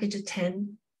buy a package of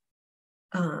 10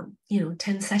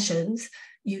 sessions,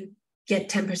 you get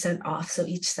 10% off. So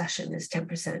each session is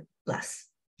 10% less.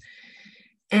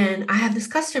 And I have this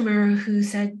customer who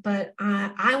said, but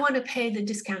I want to pay the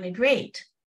discounted rate,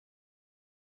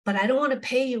 but I don't want to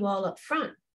pay you all up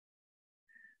front.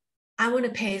 I want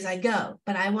to pay as I go,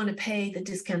 but I want to pay the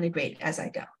discounted rate as I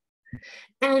go.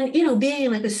 And,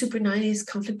 being like a super nice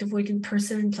conflict avoidant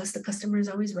person, plus the customer is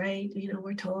always right,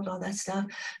 we're told all that stuff.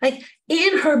 Like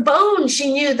in her bones,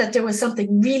 she knew that there was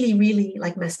something really, really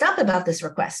like messed up about this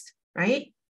request,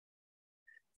 right?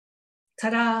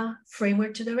 Ta-da,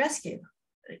 framework to the rescue.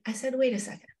 I said, wait a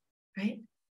second, right?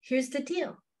 Here's the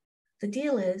deal. The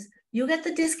deal is you get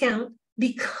the discount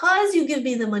because you give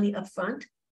me the money up front,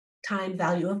 time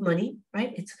value of money,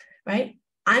 right? It's right.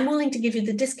 I'm willing to give you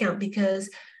the discount because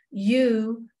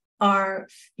you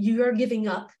you are giving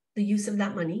up the use of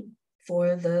that money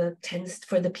for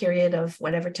the period of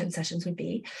whatever 10 sessions would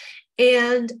be.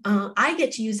 And I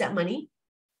get to use that money,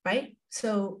 right?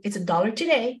 So it's $1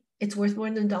 today. It's worth more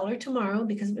than $1 tomorrow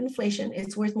because of inflation.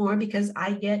 It's worth more because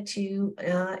I get to,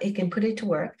 it can put it to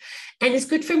work. And it's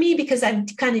good for me because I've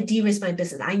kind of de-risked my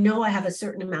business. I know I have a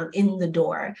certain amount in the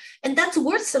door, and that's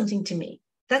worth something to me.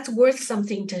 That's worth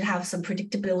something to have some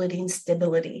predictability and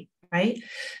stability, right?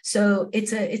 So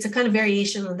it's a kind of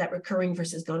variation on that recurring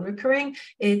versus non-recurring.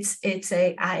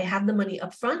 I have the money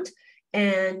up front,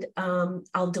 and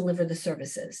I'll deliver the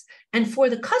services. And for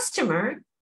the customer,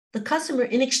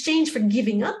 in exchange for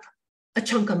giving up a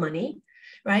chunk of money,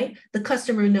 right? The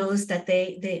customer knows that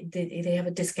they have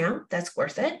a discount that's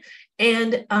worth it,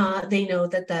 and they know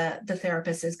that the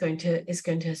therapist is going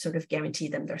to sort of guarantee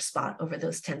them their spot over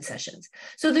those 10 sessions.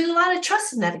 So there's a lot of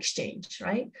trust in that exchange,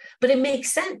 right? But it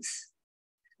makes sense.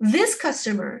 This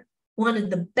customer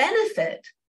wanted the benefit,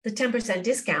 the 10%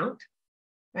 discount,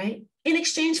 right? In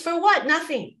exchange for what?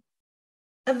 Nothing.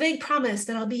 A vague promise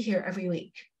that I'll be here every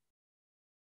week.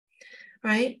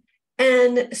 Right?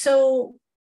 And so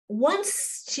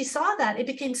once she saw that, it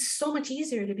became so much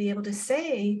easier to be able to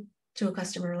say to a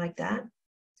customer like that,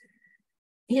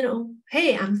 you know,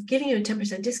 hey, I'm giving you a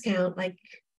 10% discount. Like,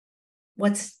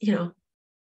 what's in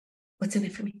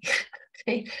it for me?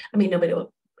 Okay. I mean, nobody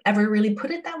will ever really put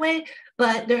it that way,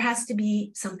 but there has to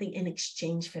be something in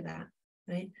exchange for that,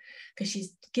 right? Because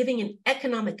she's giving an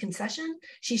economic concession,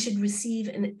 she should receive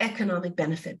an economic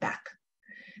benefit back.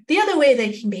 The other way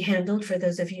that can be handled for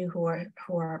those of you who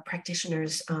are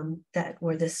practitioners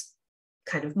where this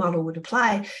kind of model would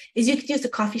apply is you could use the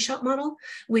coffee shop model,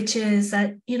 which is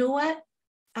that, you know what,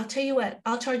 I'll tell you what,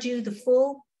 I'll charge you the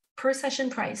full per session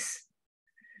price.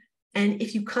 And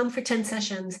if you come for 10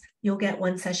 sessions, you'll get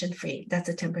 1 session free. That's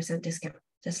a 10% discount,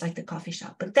 just like the coffee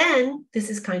shop. But then this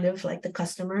is kind of like the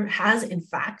customer has, in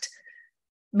fact,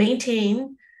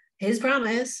 maintained his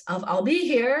promise of I'll be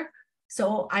here.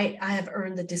 So I have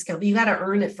earned the discount, but you got to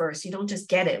earn it first. You don't just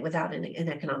get it without an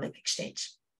economic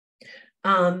exchange.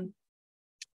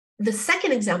 The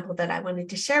second example that I wanted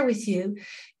to share with you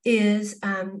is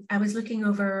I was looking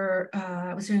over,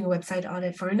 I was doing a website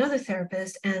audit for another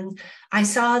therapist, and I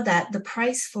saw that the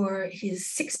price for his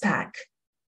 6-pack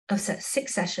of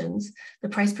 6 sessions, the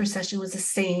price per session was the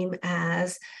same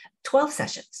as 12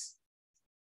 sessions.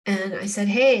 And I said,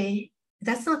 hey,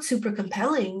 that's not super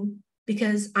compelling,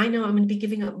 because I know I'm going to be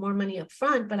giving up more money up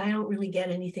front, but I don't really get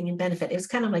anything in benefit. It was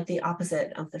kind of like the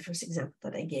opposite of the first example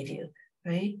that I gave you,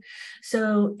 right?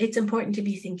 So it's important to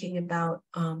be thinking about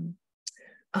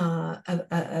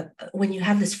when you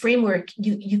have this framework,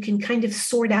 you can kind of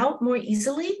sort out more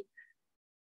easily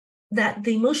that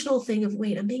the emotional thing of,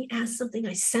 wait, I'm being asked something,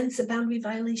 I sense a boundary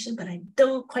violation, but I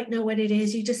don't quite know what it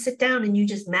is. You just sit down and you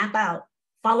just map out,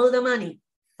 follow the money,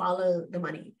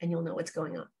 and you'll know what's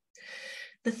going on.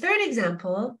 The third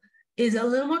example is a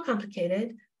little more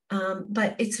complicated,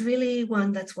 but it's really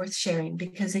one that's worth sharing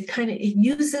because it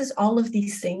uses all of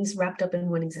these things wrapped up in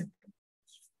one example.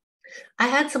 I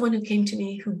had someone who came to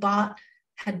me who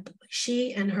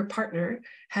she and her partner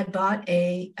had bought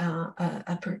a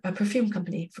perfume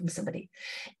company from somebody,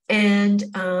 and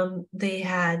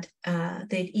they'd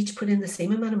each put in the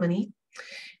same amount of money.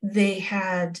 They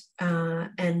had,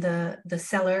 and the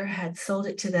seller had sold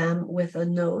it to them with a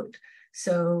note.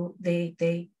 So they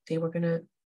were going to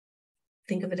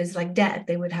think of it as like debt.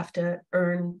 They would have to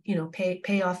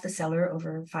pay off the seller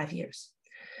over 5 years.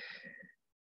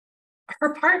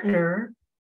 Her partner,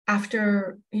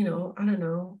 after,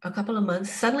 a couple of months,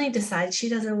 suddenly decides she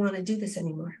doesn't want to do this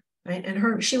anymore, right?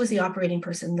 And she was the operating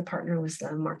person. The partner was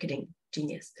the marketing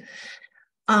genius.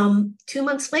 2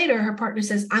 months later, her partner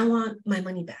says, I want my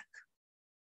money back.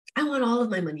 I want all of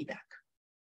my money back.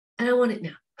 And I want it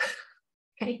now.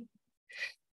 Okay.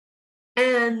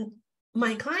 And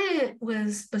my client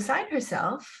was beside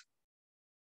herself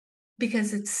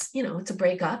because it's a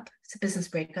breakup. It's a business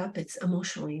breakup. It's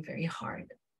emotionally very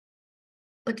hard.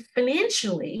 But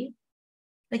financially,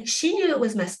 like, she knew it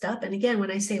was messed up. And again,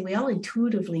 when I say we all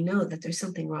intuitively know that there's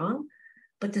something wrong,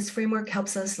 but this framework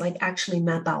helps us actually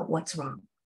map out what's wrong.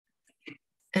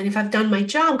 And if I've done my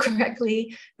job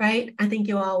correctly, right, I think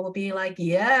you all will be like,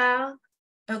 yeah,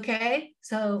 okay,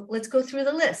 so let's go through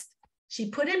the list. She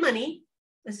put in money,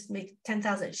 let's make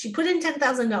 10,000. She put in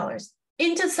 $10,000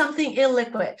 into something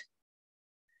illiquid,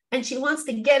 and she wants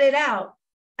to get it out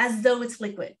as though it's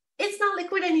liquid. It's not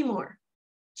liquid anymore.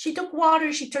 She took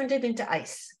water, she turned it into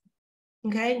ice.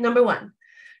 Okay, number one.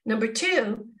 Number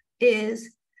two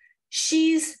is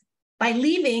she's By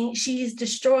leaving, she's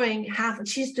destroying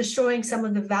some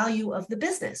of the value of the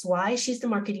business. Why? She's the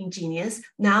marketing genius.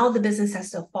 Now the business has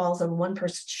to falls on one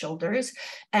person's shoulders,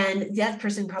 and that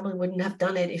person probably wouldn't have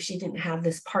done it if she didn't have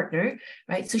this partner,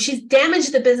 right? So she's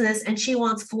damaged the business and she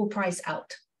wants full price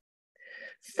out.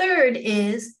 Third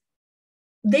is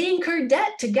they incur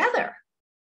debt together.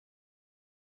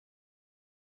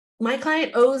 My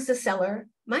client owes the seller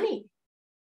money.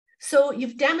 So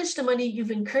you've damaged the money,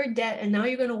 you've incurred debt, and now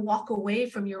you're going to walk away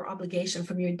from your obligation,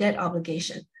 from your debt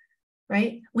obligation,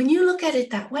 right? When you look at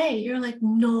it that way, you're like,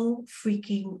 no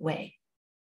freaking way.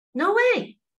 No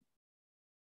way.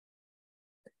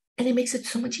 And it makes it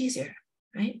so much easier,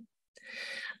 right?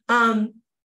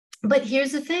 But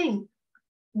here's the thing.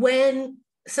 When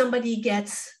somebody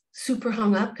gets super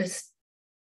hung up because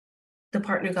the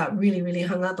partner got really, really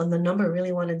hung up on the number,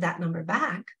 really wanted that number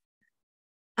back,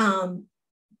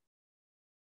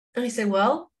 and I said,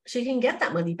 well, she can get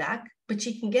that money back, but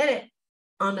she can get it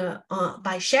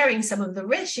by sharing some of the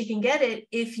risk. She can get it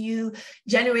if you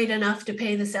generate enough to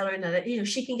pay the seller another,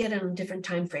 she can get it on a different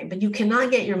time frame, but you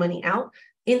cannot get your money out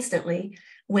instantly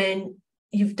when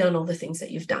you've done all the things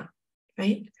that you've done,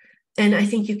 right? And I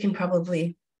think you can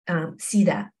probably see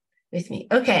that with me.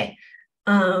 Okay,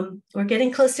 we're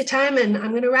getting close to time, and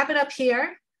I'm going to wrap it up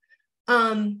here.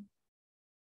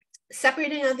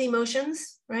 Separating out the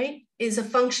emotions, right, is a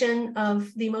function of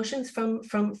the emotions from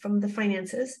the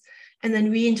finances, and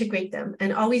then reintegrate them,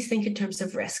 and always think in terms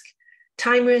of risk,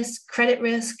 time risk, credit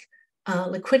risk,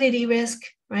 liquidity risk,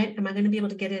 right? Am I going to be able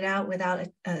to get it out without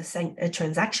a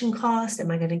transaction cost?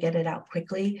 Am I going to get it out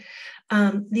quickly?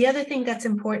 The other thing that's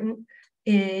important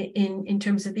in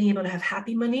terms of being able to have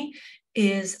happy money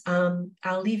is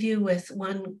I'll leave you with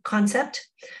one concept,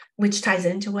 which ties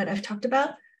into what I've talked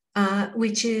about.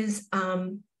 Which is,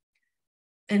 and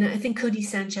I think Cody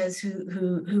Sanchez,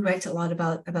 who writes a lot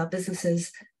about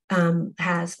businesses,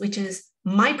 has, which is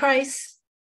my price,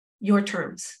 your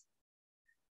terms.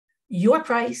 Your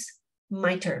price,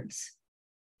 my terms.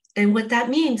 And what that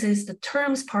means is the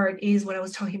terms part is what I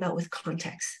was talking about with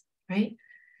context, right?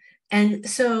 And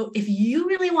so if you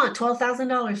really want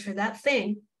 $12,000 for that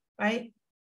thing, right,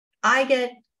 I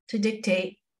get to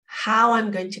dictate how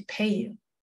I'm going to pay you.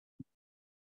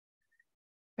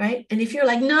 Right? And if you're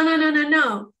like,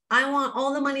 no, I want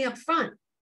all the money up front,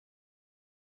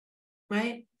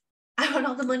 right? I want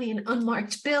all the money in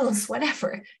unmarked bills,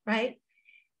 whatever, right?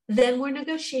 Then we're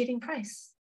negotiating price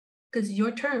because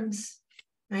your terms,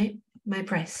 right? My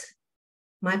price,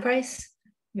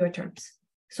 your terms.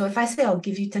 So if I say, I'll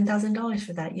give you $10,000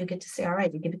 for that, you get to say, all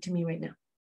right, you give it to me right now,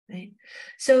 right?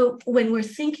 So when we're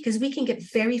thinking, because we can get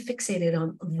very fixated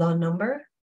on the number,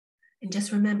 and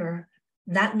just remember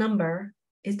that number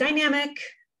is dynamic,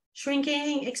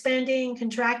 shrinking, expanding,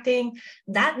 contracting.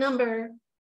 That number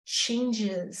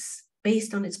changes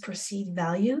based on its perceived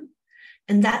value.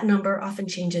 And that number often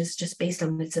changes just based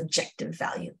on its objective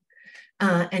value.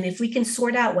 And if we can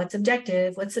sort out what's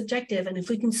objective, and if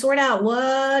we can sort out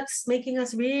what's making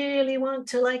us really want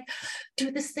to like,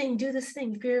 do this thing,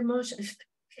 fear of emotion,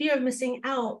 fear of missing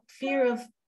out, fear of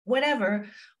whatever,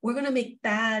 we're going to make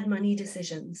bad money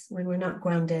decisions when we're not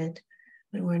grounded,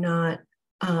 when we're not,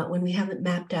 when we haven't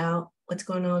mapped out what's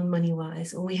going on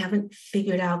money-wise, when we haven't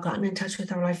figured out, gotten in touch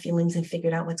with our feelings and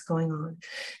figured out what's going on.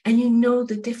 And you know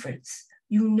the difference.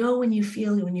 You know when you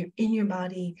feel, when you're in your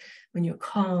body, when you're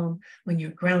calm, when you're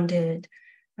grounded,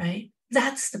 right?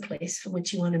 That's the place from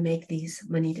which you want to make these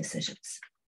money decisions.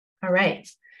 All right.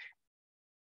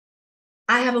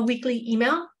 I have a weekly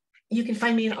email. You can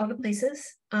find me in all the places.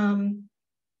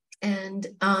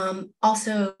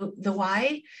 Also the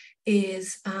why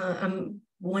is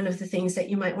one of the things that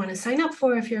you might want to sign up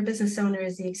for if you're a business owner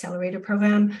is the Accelerator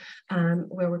Program,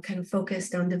 where we're kind of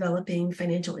focused on developing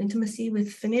financial intimacy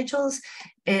with financials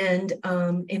and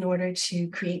in order to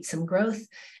create some growth.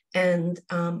 And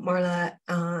Marla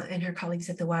and her colleagues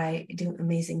at the Y do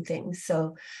amazing things.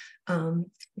 So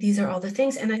these are all the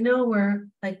things. And I know we're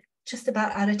like just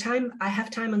about out of time. I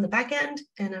have time on the back end,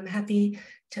 and I'm happy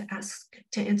to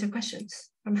answer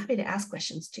questions. I'm happy to ask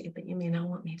questions too, but you may not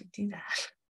want me to do that.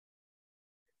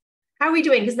 How are we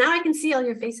doing? Because now I can see all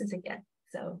your faces again.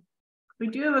 So we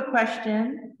do have a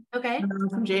question. Okay.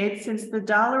 From Jade. Since the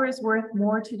dollar is worth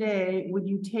more today, would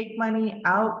you take money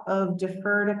out of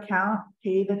deferred account,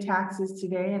 pay the taxes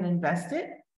today, and invest it?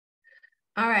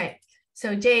 All right.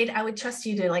 So Jade, I would trust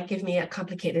you to like give me a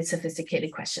complicated,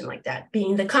 sophisticated question like that,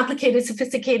 being the complicated,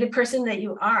 sophisticated person that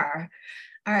you are.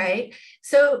 All right.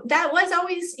 So that was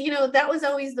always, that was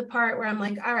always the part where I'm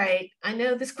like, all right, I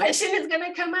know this question is going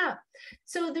to come up.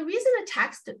 So the reason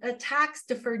a tax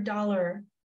deferred dollar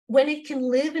when it can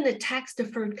live in a tax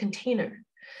deferred container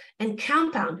and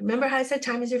compound, remember how I said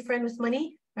time is your friend with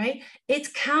money, right? It's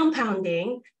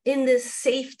compounding in this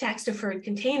safe tax deferred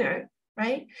container,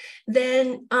 right?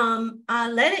 Then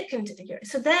let it continue.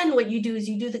 So then what you do is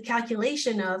you do the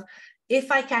calculation of,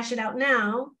 if I cash it out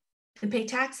now and pay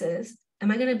taxes, am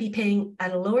I going to be paying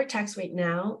at a lower tax rate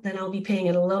now than I'll be paying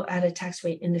at a tax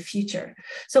rate in the future?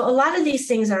 So a lot of these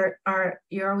things are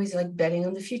you're always like betting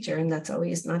on the future, and that's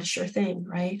always not a sure thing,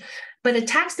 right? But a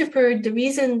tax deferred, the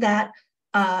reason that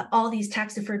all these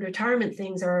tax deferred retirement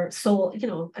things are sold,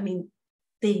 I mean,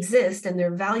 they exist and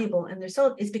they're valuable and they're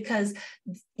sold, is because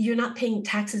you're not paying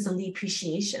taxes on the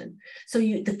appreciation. So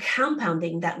the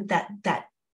compounding, that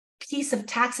piece of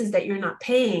taxes that you're not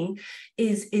paying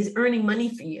is earning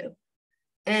money for you.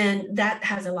 And that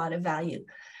has a lot of value.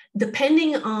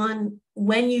 Depending on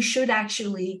when you should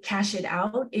actually cash it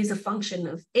out is a function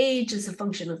of age, is a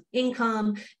function of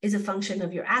income, is a function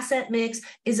of your asset mix,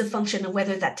 is a function of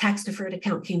whether that tax deferred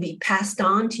account can be passed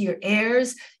on to your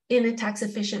heirs in a tax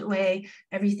efficient way,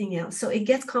 everything else. So it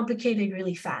gets complicated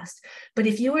really fast. But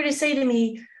if you were to say to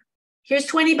me, here's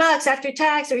 $20 after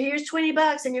tax, or here's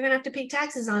 $20 and you're gonna have to pay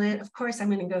taxes on it, of course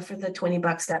I'm gonna go for the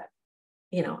 $20 that,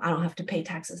 I don't have to pay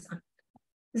taxes on.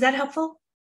 Is that helpful?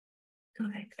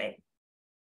 Okay, great.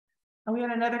 We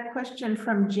had another question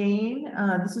from Jane.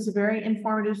 This is a very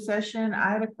informative session.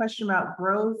 I had a question about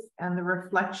growth and the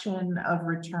reflection of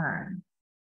return.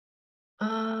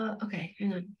 Okay,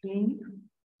 hang on.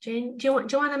 Jane, do you want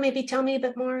to maybe tell me a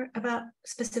bit more about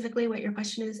specifically what your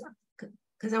question is?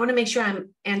 Because I want to make sure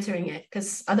I'm answering it,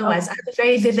 because otherwise I have a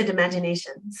very vivid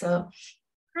imagination. So,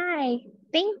 hi,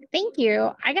 thank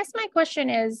you. I guess my question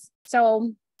is,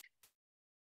 so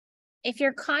if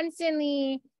you're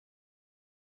constantly,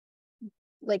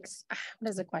 like, what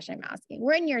is the question I'm asking?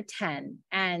 We're in year 10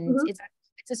 and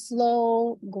it's a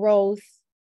slow growth,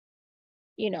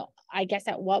 I guess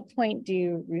at what point do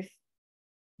you,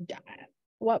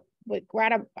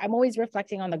 I'm always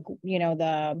reflecting on the,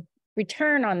 the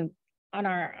return on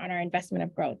our investment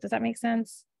of growth. Does that make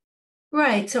sense?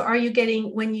 Right. So are you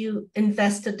getting, when you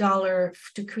invest $1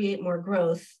 to create more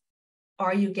growth,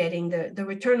 are you getting the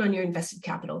return on your invested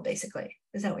capital, basically?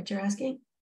 Is that what you're asking?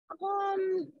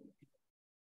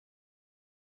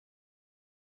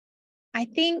 I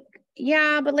think,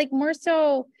 yeah, but like more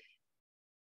so,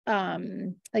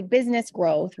 like business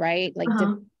growth, right? Like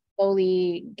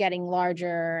slowly getting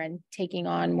larger and taking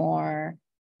on more.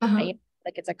 Like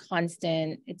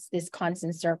it's this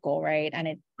constant circle, right?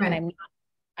 And and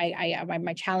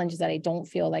my challenge is that I don't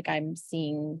feel like I'm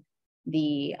seeing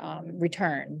the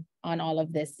return on all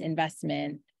of this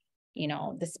investment,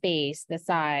 the space, the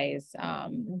size.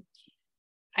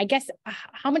 I guess,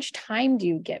 how much time do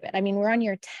you give it? I mean, we're on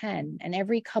year 10 and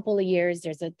every couple of years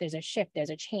there's a shift, there's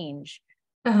a change.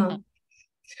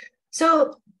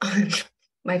 So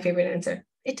my favorite answer,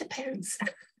 it depends.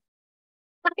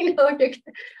 I know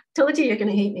told you you're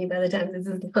going to hate me by the time this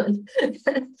is done.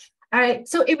 All right.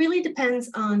 So it really depends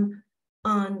on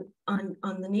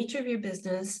the nature of your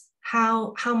business,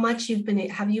 how much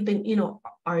have you been,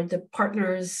 are the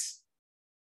partners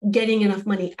getting enough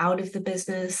money out of the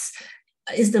business?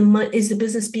 Is the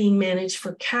business being managed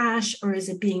for cash, or is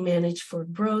it being managed for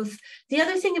growth? The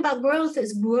other thing about growth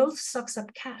is growth sucks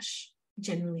up cash,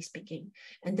 generally speaking.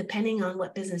 And depending on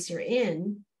what business you're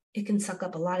in, it can suck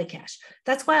up a lot of cash.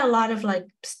 That's why a lot of like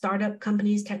startup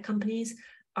companies, tech companies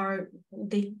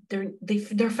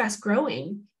they're fast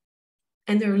growing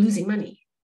and they're losing money.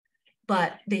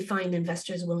 But they find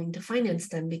investors willing to finance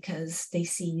them because they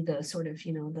see the sort of,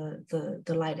 the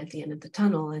light at the end of the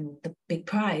tunnel and the big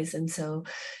prize. And so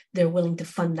they're willing to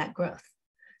fund that growth.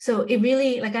 So it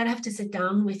really, like, I'd have to sit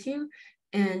down with you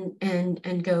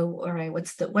and go, all right,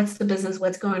 what's the business,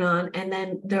 what's going on? And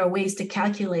then there are ways to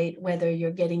calculate whether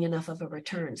you're getting enough of a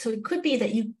return. So it could be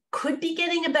that you could be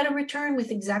getting a better return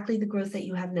with exactly the growth that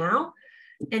you have now.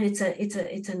 And it's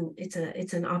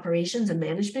an operations and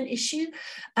management issue.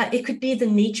 It could be the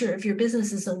nature of your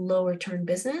business is a low return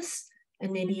business,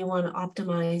 and maybe you want to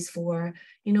optimize for,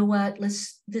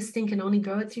 this thing can only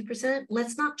grow at 3%.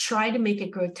 Let's not try to make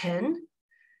it grow 10,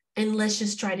 and let's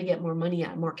just try to get more money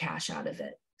out, more cash out of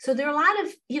it. So there are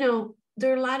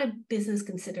a lot of business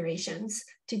considerations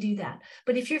to do that.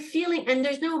 But if you're feeling, and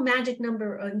there's no magic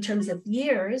number in terms of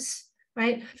years,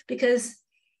 right? Because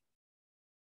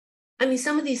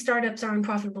some of these startups are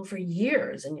unprofitable for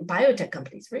years, and biotech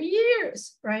companies for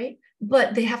years, right?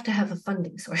 But they have to have a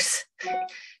funding source.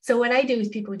 So what I do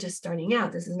with people just starting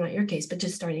out, this is not your case, but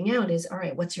just starting out is, all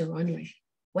right, what's your run rate?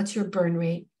 What's your burn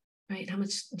rate, right? How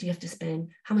much do you have to spend?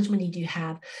 How much money do you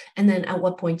have? And then at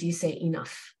what point do you say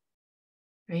enough,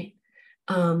 right?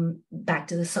 back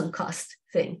to the sunk cost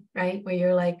thing, right? Where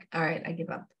you're like, all right, I give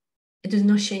up. There's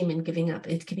no shame in giving up.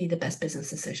 It could be the best business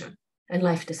decision and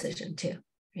life decision too,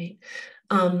 right?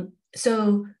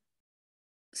 So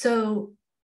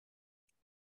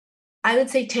I would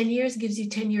say 10 years gives you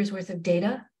 10 years worth of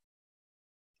data.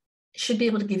 Should be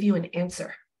able to give you an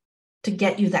answer to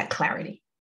get you that clarity.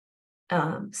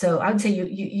 So I would say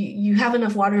you have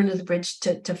enough water under the bridge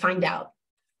to find out.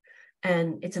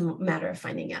 And it's a matter of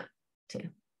finding out too.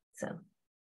 So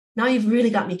now you've really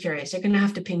got me curious. You're going to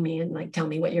have to ping me and like tell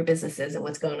me what your business is and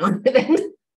what's going on with it. Thank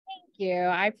you.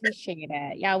 I appreciate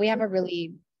it. Yeah, we have a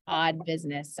really odd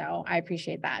business, so I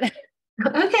appreciate that.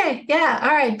 Okay. Yeah. All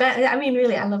right. But I mean,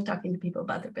 really, I love talking to people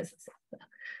about their businesses.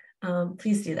 So,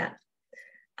 please do that.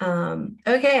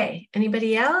 Okay.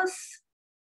 Anybody else?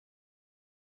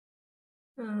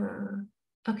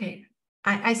 Okay.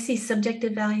 I see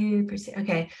subjective value.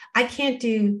 Okay. I can't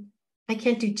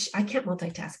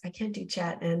multitask. I can't do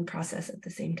chat and process at the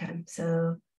same time.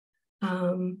 So,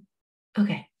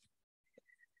 okay.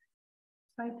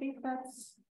 I think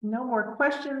that's no more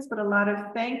questions, but a lot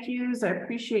of thank yous. I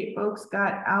appreciate folks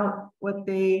got out what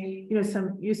they,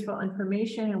 some useful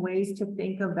information and ways to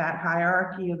think of that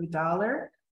hierarchy of a dollar.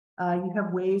 You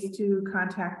have ways to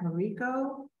contact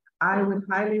Mariko. I would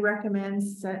highly recommend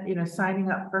signing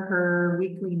up for her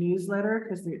weekly newsletter,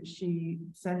 because she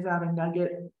sends out a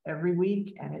nugget every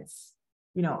week, and it's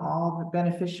all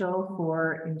beneficial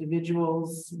for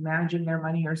individuals managing their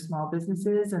money or small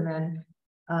businesses. And then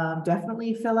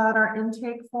definitely fill out our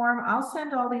intake form. I'll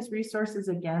send all these resources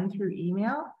again through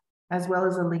email, as well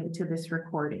as a link to this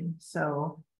recording.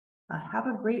 So have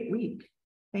a great week.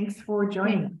 Thanks for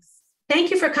joining us. Thank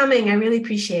you for coming. I really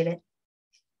appreciate it.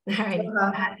 All right.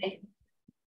 Bye.